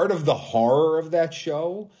part of the horror of that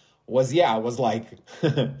show was like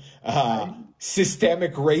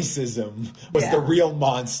systemic racism was the real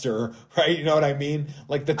monster, right? You know what I mean?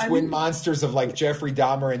 Like the twin monsters of like Jeffrey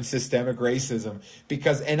Dahmer and systemic racism.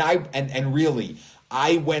 Because and really,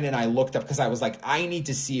 I went and I looked up because I was like, I need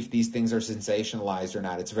to see if these things are sensationalized or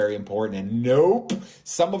not. It's very important. And nope,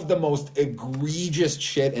 some of the most egregious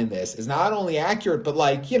shit in this is not only accurate, but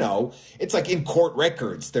like, you know, it's like in court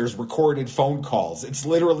records, there's recorded phone calls. It's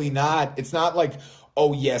literally not, it's not like,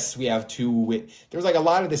 oh yes, we have two. There's like a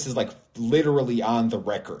lot of this is like literally on the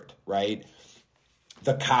record, right?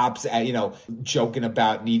 The cops, you know, joking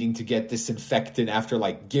about needing to get disinfectant after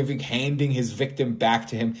like handing his victim back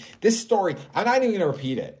to him. This story, I'm not even going to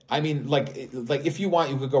repeat it. I mean, like if you want,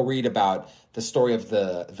 you could go read about the story of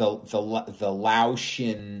the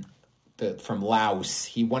Laotian from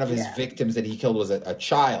Laos. One of his victims that he killed was a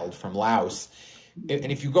child from Laos.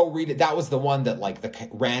 And if you go read it, that was the one that like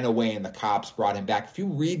ran away and the cops brought him back. If you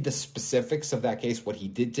read the specifics of that case, what he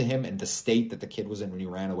did to him and the state that the kid was in when he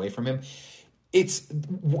ran away from him,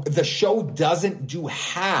 the show doesn't do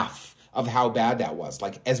half of how bad that was.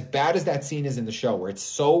 Like as bad as that scene is in the show, where it's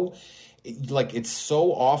so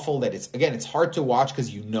awful that it's hard to watch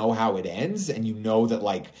because you know how it ends and you know that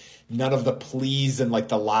like none of the pleas and like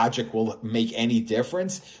the logic will make any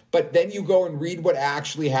difference. But then you go and read what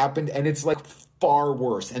actually happened and it's like far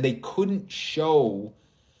worse. And they couldn't show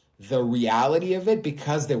the reality of it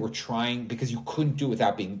because you couldn't do it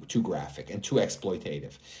without being too graphic and too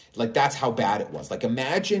exploitative. Like that's how bad it was. Like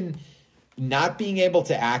imagine not being able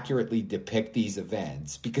to accurately depict these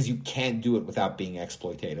events because you can't do it without being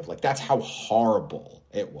exploitative. Like that's how horrible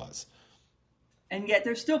it was. And yet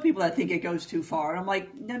there's still people that think it goes too far. And I'm like,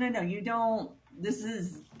 no, you don't. This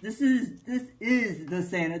is the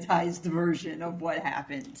sanitized version of what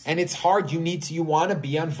happens. And it's hard. You want to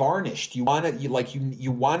be unvarnished. You want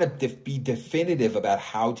to be definitive about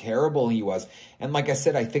how terrible he was. And like I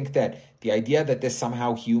said, I think that the idea that this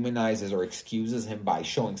somehow humanizes or excuses him by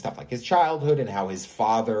showing stuff like his childhood and how his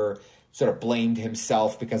father sort of blamed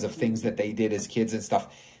himself because of things that they did as kids and stuff,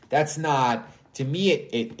 that's not, to me,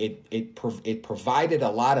 it provided a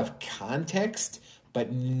lot of context, but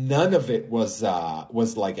none of it was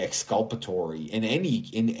like exculpatory in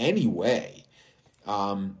any way.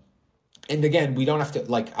 And again, we don't have to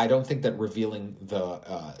like. I don't think that revealing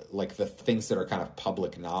the things that are kind of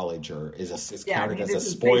public knowledge is counted as a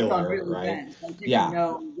spoiler, right? Like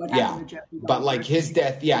know what happened to Jeffrey Dahmer. But like his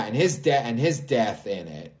death, and his death in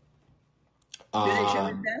it. Did they show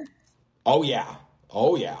his death? Oh yeah.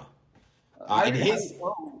 How did they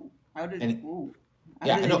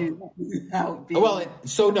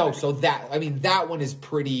so that one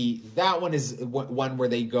is one where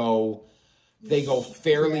they go They go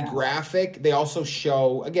fairly Yeah. graphic. They also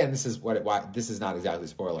show, again, this is why this is not exactly a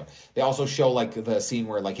spoiler. They also show like the scene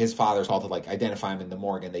where like his father's called to like identify him in the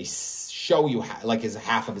morgue, and they show you like his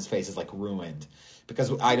half of his face is like ruined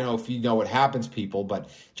because I don't know if you know what happens, people, but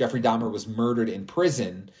Jeffrey Dahmer was murdered in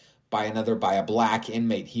prison by a black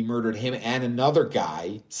inmate. He murdered him and another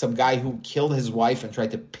guy, some guy who killed his wife and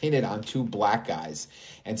tried to pin it on two black guys.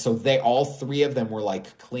 And so all three of them were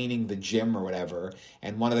like cleaning the gym or whatever,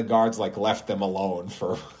 and one of the guards like left them alone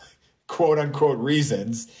for quote unquote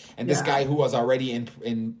reasons. And this guy who was already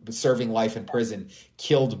in serving life in prison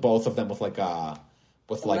killed both of them with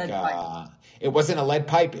it wasn't a lead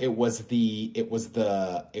pipe. It was the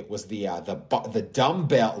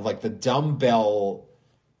dumbbell, like the dumbbell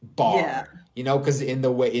bar. Yeah. You know, because in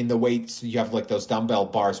the weights you have like those dumbbell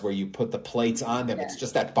bars where you put the plates on them. It's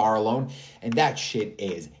just that bar alone, and that shit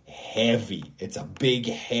is heavy. It's a big,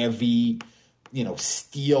 heavy,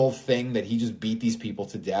 steel thing that he just beat these people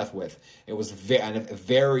to death with. It was a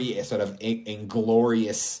very sort of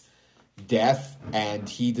inglorious death, and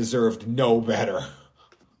he deserved no better.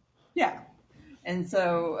 Yeah. And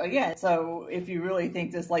so, again, so if you really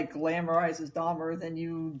think this like glamorizes Dahmer, then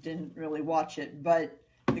you didn't really watch it. But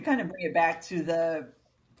to kind of bring it back to the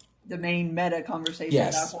main meta conversation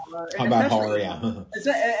Yes. about horror, About horror, yeah.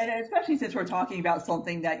 and especially since we're talking about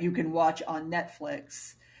something that you can watch on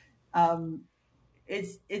Netflix,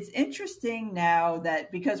 it's interesting now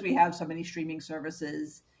that because we have so many streaming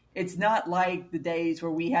services, it's not like the days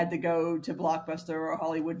where we had to go to Blockbuster or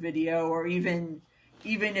Hollywood Video, or even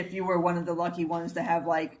if you were one of the lucky ones to have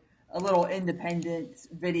like a little independent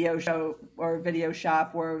video show or video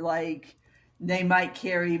shop where like they might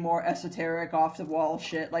carry more esoteric off the wall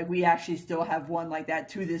shit. Like we actually still have one like that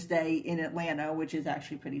to this day in Atlanta, which is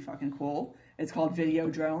actually pretty fucking cool. It's called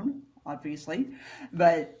Videodrone, obviously.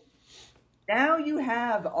 But now you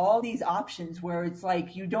have all these options where it's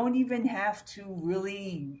like you don't even have to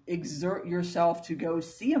really exert yourself to go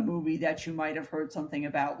see a movie that you might have heard something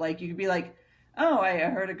about. Like you could be like, oh, I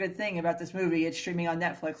heard a good thing about this movie. It's streaming on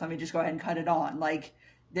Netflix. Let me just go ahead and cut it on. Like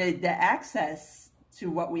the access to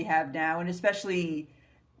what we have now, and especially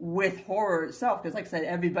with horror itself, because like I said,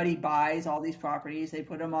 everybody buys all these properties. They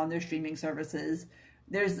put them on their streaming services.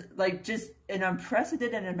 There's like just an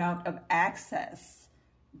unprecedented amount of access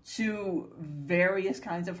to various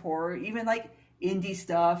kinds of horror, even like indie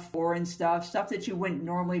stuff, foreign stuff that you wouldn't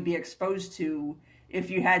normally be exposed to if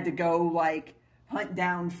you had to go like hunt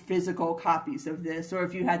down physical copies of this, or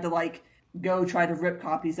if you had to like go try to rip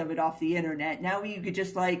copies of it off the internet. Now you could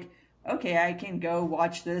just like, okay, I can go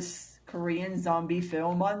watch this Korean zombie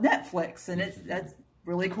film on Netflix, and that's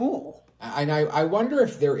really cool. And I wonder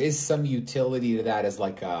if there is some utility to that as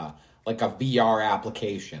like a VR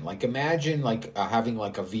application. Like imagine like having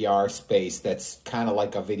like a VR space that's kind of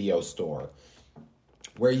like a video store,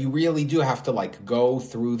 where you really do have to like go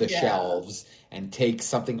through the shelves and take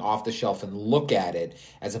something off the shelf and look at it,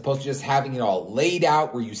 as opposed to just having it all laid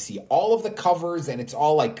out where you see all of the covers and it's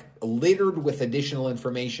all like littered with additional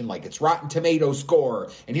information, like it's Rotten Tomatoes score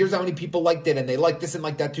and here's how many people liked it and they like this and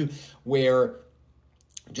like that too, where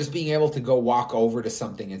just being able to go walk over to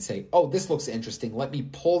something and say, oh, this looks interesting. Let me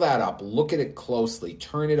pull that up, look at it closely,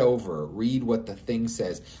 turn it over, read what the thing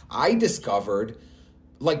says. I discovered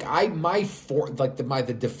like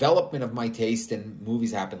the development of my taste in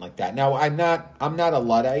movies happened like that. Now I'm not a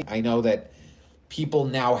Luddite. I know that people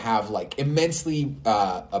now have like immensely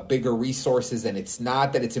a bigger resources, and it's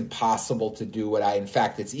not that it's impossible to do what in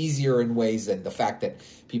fact it's easier in ways, and the fact that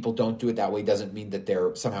people don't do it that way doesn't mean that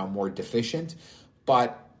they're somehow more deficient.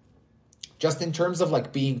 But just in terms of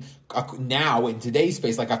like being now in today's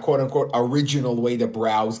space, like a quote unquote original way to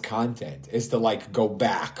browse content is to like go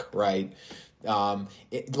back, right? I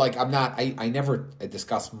never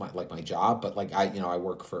discuss my job, but like I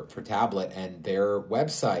work for Tablet, and their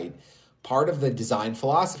website, part of the design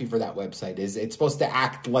philosophy for that website is it's supposed to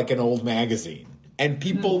act like an old magazine. And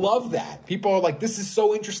people love that. People are like, this is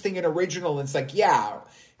so interesting and original. And it's like, yeah,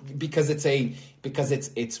 because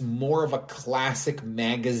it's more of a classic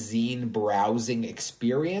magazine browsing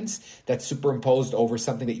experience that's superimposed over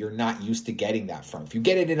something that you're not used to getting that from. If you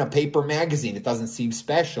get it in a paper magazine, it doesn't seem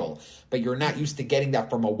special, but you're not used to getting that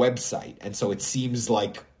from a website, and so it seems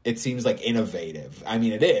like innovative. I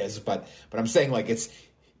mean, it is, but I'm saying like it's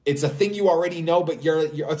a thing you already know, but you're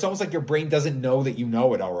it's almost like your brain doesn't know that you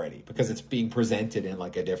know it already because it's being presented in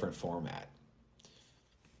like a different format.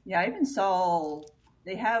 Yeah, I even saw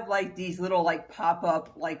they have like these little like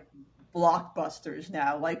pop-up like blockbusters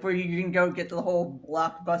now, like where you can go get the whole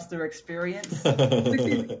Blockbuster experience,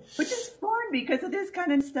 which is fun because it is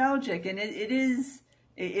kind of nostalgic, and it is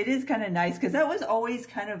kind of nice because that was always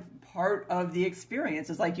kind of part of the experience.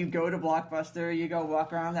 It's like you go to Blockbuster, you go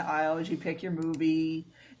walk around the aisles, you pick your movie,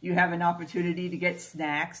 you have an opportunity to get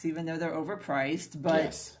snacks, even though they're overpriced. But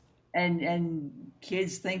Yes. and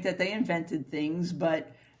kids think that they invented things,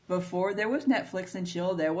 but before there was Netflix and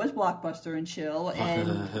chill, there was Blockbuster and chill,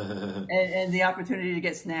 and the opportunity to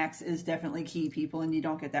get snacks is definitely key, people, and you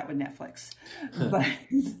don't get that with Netflix. But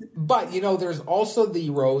But, there's also the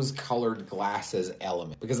rose-colored glasses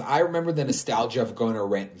element. Because I remember the nostalgia of going to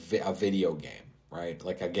rent a video game, right?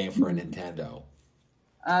 Like a game for a Nintendo.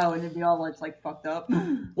 oh, and it'd be all like fucked up.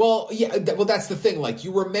 Well, yeah, that's the thing. Like,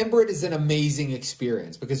 you remember it as an amazing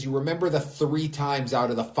experience because you remember the 3 times out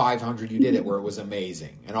of the 500 you did it where it was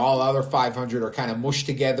amazing. And all the other 500 are kind of mushed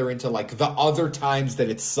together into, like, the other times that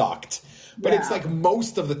it sucked. But it's like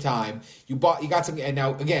most of the time you got something. And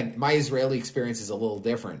now, again, my Israeli experience is a little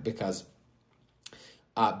different because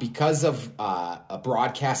of a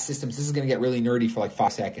broadcast systems. This is going to get really nerdy for like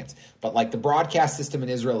 5 seconds. But like the broadcast system in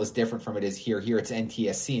Israel is different from it is here. Here it's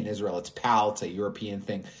NTSC. In Israel it's PAL. It's a European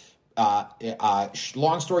thing.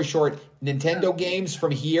 Long story short, Nintendo games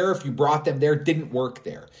from here, if you brought them there, didn't work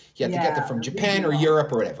there. You had to get them from Japan or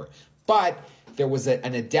Europe or whatever. But there was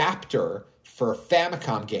an adapter for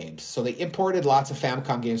Famicom games. So they imported lots of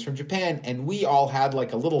Famicom games from Japan, and we all had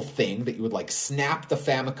like a little thing that you would like snap the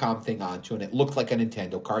Famicom thing onto, and it looked like a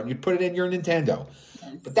Nintendo cart, and you'd put it in your Nintendo.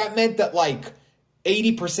 But that meant that like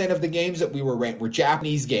 80% of the games that we were rent were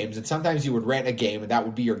Japanese games, and sometimes you would rent a game, and that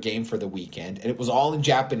would be your game for the weekend, and it was all in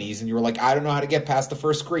Japanese, and you were like, I don't know how to get past the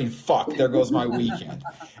first screen. Fuck, there goes my weekend.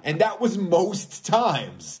 And that was most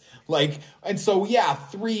times. Like, and so,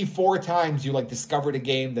 3-4 times you like discovered a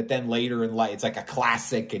game that then later in life, it's like a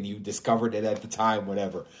classic and you discovered it at the time,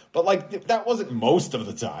 whatever. But like, that wasn't most of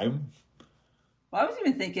the time. Well, I was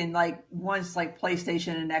even thinking like once like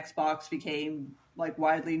PlayStation and Xbox became like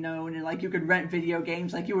widely known and like you could rent video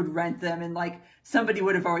games, like you would rent them and like somebody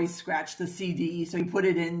would have already scratched the CD. So you put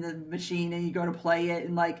it in the machine and you go to play it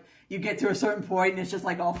and like you get to a certain point and it's just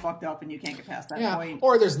like all fucked up and you can't get past that point.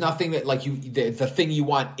 Or there's nothing that like the thing you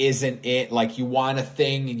want isn't it. Like you want a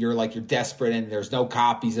thing and you're desperate and there's no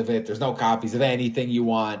copies of it. There's no copies of anything you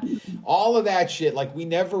want. All of that shit. Like we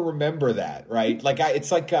never remember that, right? Like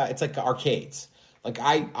it's like arcades. Like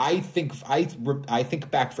I think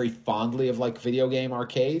back very fondly of like video game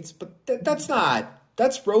arcades, but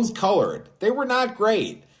that's rose colored. They were not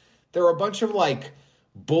great. There were a bunch of like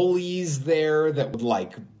bullies there that would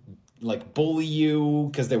like bully you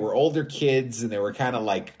because they were older kids and they were kind of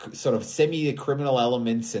like sort of semi-criminal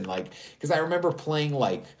elements and like because I remember playing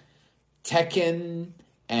like Tekken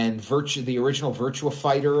and the original Virtua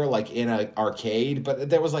Fighter like in an arcade, but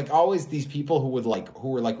there was like always these people who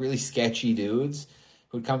were like really sketchy dudes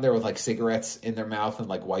who'd come there with like cigarettes in their mouth and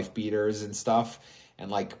like wife beaters and stuff, and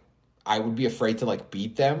like I would be afraid to like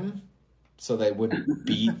beat them so they wouldn't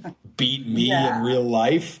beat me in real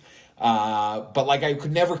life. But like I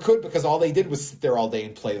never could because all they did was sit there all day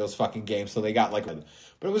and play those fucking games. So they got like,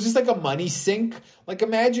 but it was just like a money sink. Like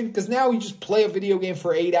imagine, because now you just play a video game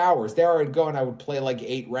for 8 hours. There I'd go and I would play like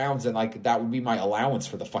 8 rounds and like that would be my allowance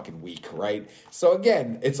for the fucking week, right? So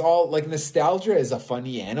again, it's all like nostalgia is a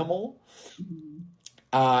funny animal.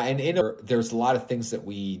 And there's a lot of things that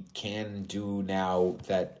we can do now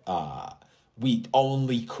that we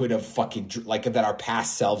only could have fucking like that our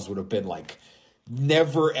past selves would have been like.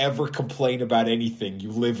 Never ever complain about anything.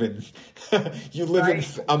 You live in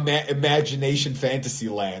imagination fantasy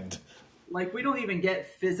land. Like we don't even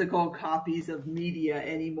get physical copies of media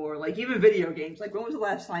anymore. Like even video games. Like when was the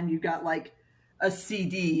last time you got like a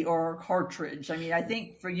CD or a cartridge? I mean, I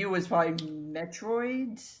think for you it was probably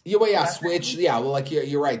Metroid. Switch. Yeah, well, like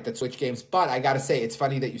you're right. That's Switch games. But I gotta say, it's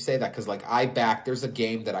funny that you say that because like there's a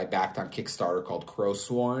game that I backed on Kickstarter called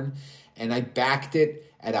Crowsworn, and I backed it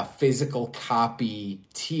at a physical copy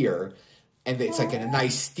tier, and it's like in a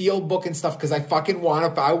nice steel book and stuff because I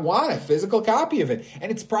want a physical copy of it,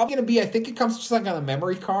 and it's probably going to be. I think it comes just like on a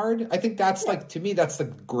memory card. I think that's like to me that's the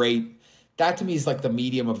great. That to me is like the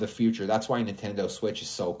medium of the future. That's why Nintendo Switch is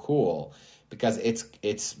so cool because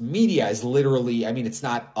its media is literally. I mean, it's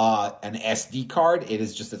not an SD card. It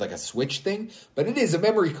is just like a Switch thing, but it is a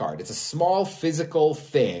memory card. It's a small physical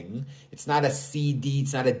thing. It's not a CD.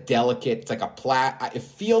 It's not a delicate. It's like it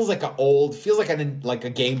feels like like a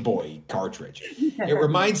Game Boy cartridge. It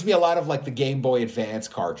reminds me a lot of like the Game Boy Advance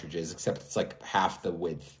cartridges, except it's like half the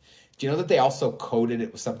width. Do you know that they also coated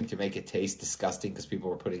it with something to make it taste disgusting because people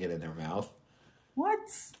were putting it in their mouth? What?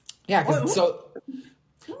 Yeah, because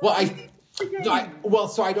No,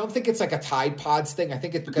 so I don't think it's like a Tide Pods thing. I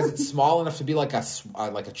think it's because it's small enough to be like a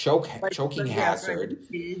choking hazard.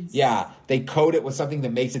 Yeah, they coat it with something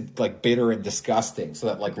that makes it like bitter and disgusting, so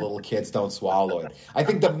that like little kids don't swallow it. I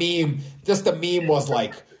think the meme was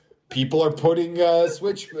like people are putting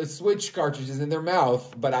Switch cartridges in their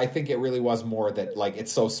mouth, but I think it really was more that like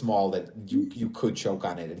it's so small that you could choke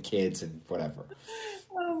on it, and kids and whatever.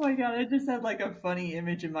 Oh my god, I just had like a funny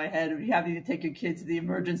image in my head of you having to take your kid to the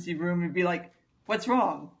emergency room and be like, what's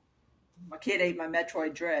wrong? My kid ate my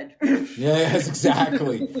Metroid Dread. Yes,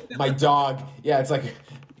 exactly. My dog. Yeah, it's like you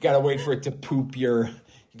gotta wait for it to poop your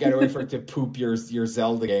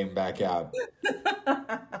Zelda game back out.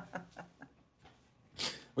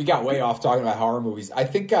 We got way off talking about horror movies. I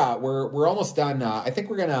think we're almost done. I think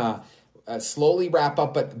we're gonna slowly wrap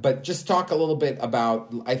up, but just talk a little bit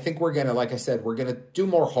about. I think we're gonna, like I said, we're gonna do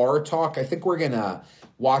more horror talk. I think we're gonna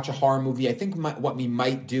watch a horror movie. I think what we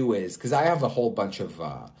might do is, because I have a whole bunch of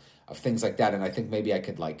things like that, and I think maybe I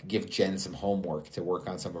could like give Jen some homework to work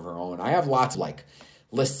on some of her own. I have lots of like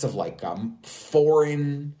lists of like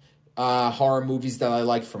foreign horror movies that I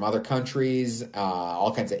like from other countries,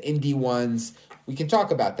 all kinds of indie ones. We can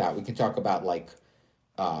talk about that. We can talk about like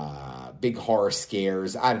big horror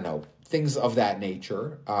scares. I don't know, things of that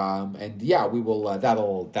nature. And yeah, we will.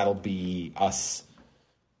 That'll be us.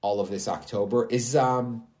 All of this October is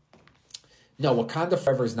no, Wakanda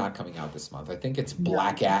Forever is not coming out this month. I think it's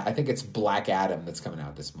Black Adam that's coming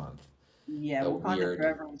out this month. Yeah, Wakanda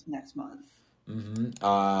Forever is next month. Mm-hmm.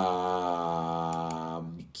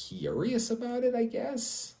 Curious about it, I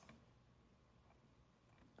guess.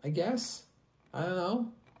 I don't know.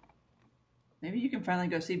 Maybe you can finally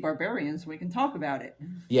go see Barbarians so we can talk about it.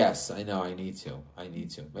 Yes, I know. I need to.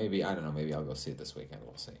 Maybe, I don't know. Maybe I'll go see it this weekend.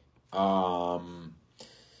 We'll see.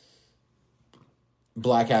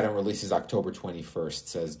 Black Adam releases October 21st,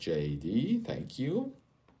 says JD. Thank you.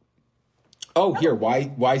 Oh, here.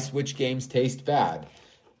 Why Switch games taste bad.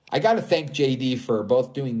 I got to thank JD for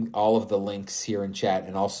both doing all of the links here in chat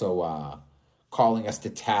and also calling us to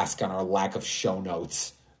task on our lack of show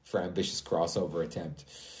notes for Ambitious Crossover Attempt.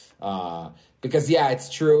 Because yeah, it's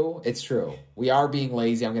true. We are being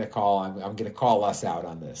lazy. I'm going to call us out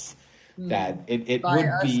on this. That it would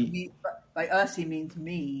be. By us, he means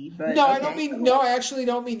me. But no, okay. I don't mean. No, I actually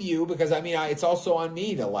don't mean you, because I mean it's also on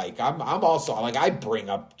me to like. I'm also like, I bring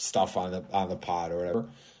up stuff on the pod or whatever.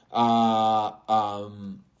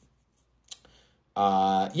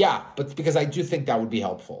 Yeah, but because I do think that would be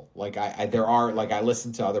helpful. Like I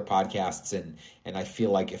listen to other podcasts and I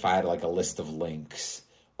feel like if I had like a list of links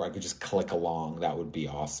where I could just click along, that would be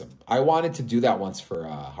awesome. I wanted to do that once for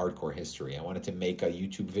Hardcore History. I wanted to make a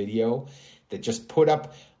YouTube video that just put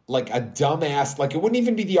up like a dumbass, like it wouldn't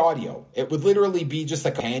even be the audio. It would literally be just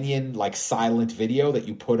a companion, like silent video that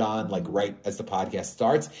you put on like right as the podcast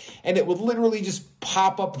starts. And it would literally just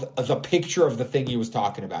pop up the picture of the thing he was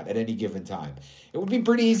talking about at any given time. It would be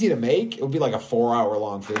pretty easy to make. It would be like a 4-hour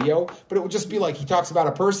long video, but it would just be like he talks about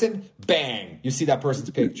a person, bang, you see that person's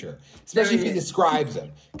picture. Especially if he describes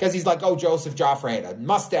him. Because he's like, oh, Joseph Joffre had a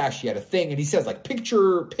mustache, he had a thing, and he says like,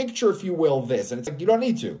 picture, if you will, this. And it's like, you don't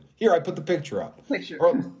need to. Here, I put the picture up.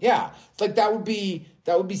 Yeah. It's like that would be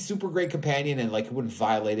super great companion, and like it wouldn't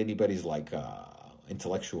violate anybody's like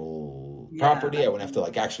intellectual property. I wouldn't have to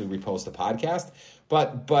like actually repost the podcast.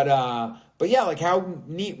 But yeah, like how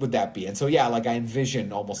neat would that be? And so yeah, like I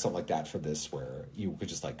envision almost something like that for this, where you could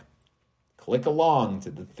just like click along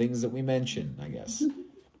to the things that we mention, I guess.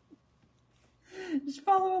 Just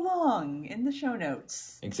follow along in the show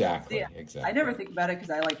notes. Exactly. So, yeah, exactly. I never think about it because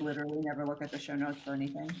I like literally never look at the show notes for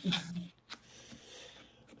anything.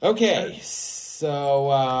 Okay, so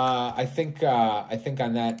I think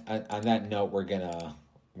on that note we're gonna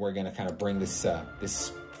kind of bring this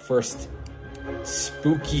this first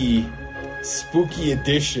spooky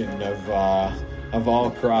edition of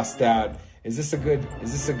All Crossed Out. Is this a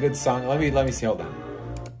good song? Let me see. Hold on.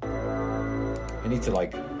 I need to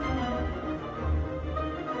like.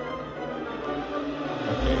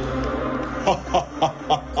 Okay.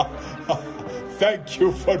 Thank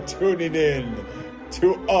you for tuning in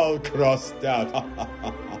to All Crossed Out.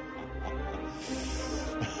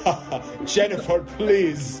 Jennifer,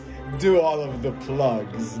 please do all of the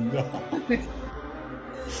plugs. No.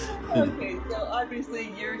 Okay, so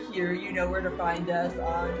obviously you're here. You know where to find us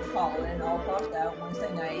on Callin', All Crossed Out,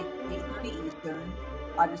 Wednesday night, 8:30 Eastern.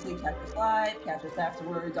 Obviously, catch us live, catch us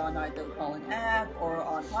afterwards on either the Callin' app or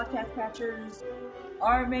on podcast catchers.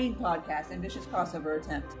 Our main podcast, Ambitious Crossover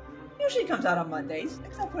Attempt, usually comes out on Mondays,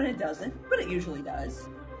 except when it doesn't, but it usually does.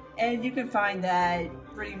 And you can find that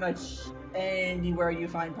pretty much anywhere you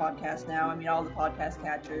find podcasts now. I mean, all the podcast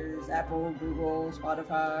catchers, Apple, Google,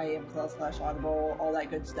 Spotify, M+/Audible, all that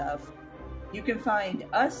good stuff. You can find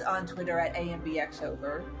us on Twitter at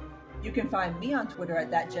AMBXover. You can find me on Twitter at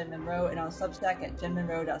ThatJenMonroe and on Substack at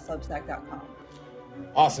jenmonroe.substack.com.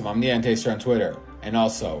 Awesome. I'm Neon Taster on Twitter. And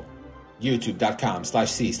also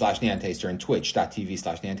youtube.com/c/Neon Taster and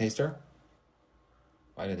twitch.tv/Neon Taster.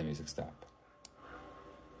 Why did the music stop?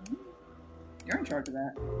 You're in charge of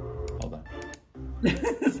that. Hold on.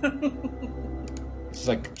 It's just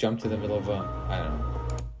like jump to the middle of I don't know.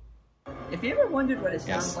 If you ever wondered what it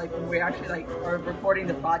sounds like when we actually are recording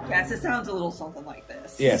the podcast, it sounds a little something like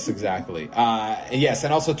this. Yes, exactly. Yes,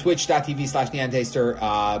 and also twitch.tv/Neon Taster.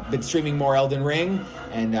 Been streaming more Elden Ring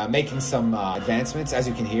and making some advancements, as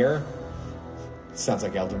you can hear. It sounds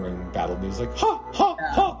like Elden Ring battle music. Ha, ha,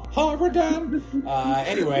 ha, ha, Radam.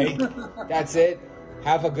 Anyway, that's it.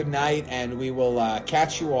 Have a good night, and we will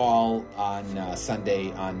catch you all on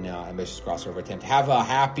Sunday on Ambitious Crossover Attempt. Have a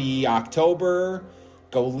happy October.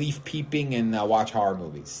 Go leaf peeping and watch horror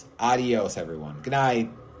movies. Adios, everyone. Good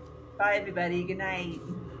night. Bye, everybody. Good night.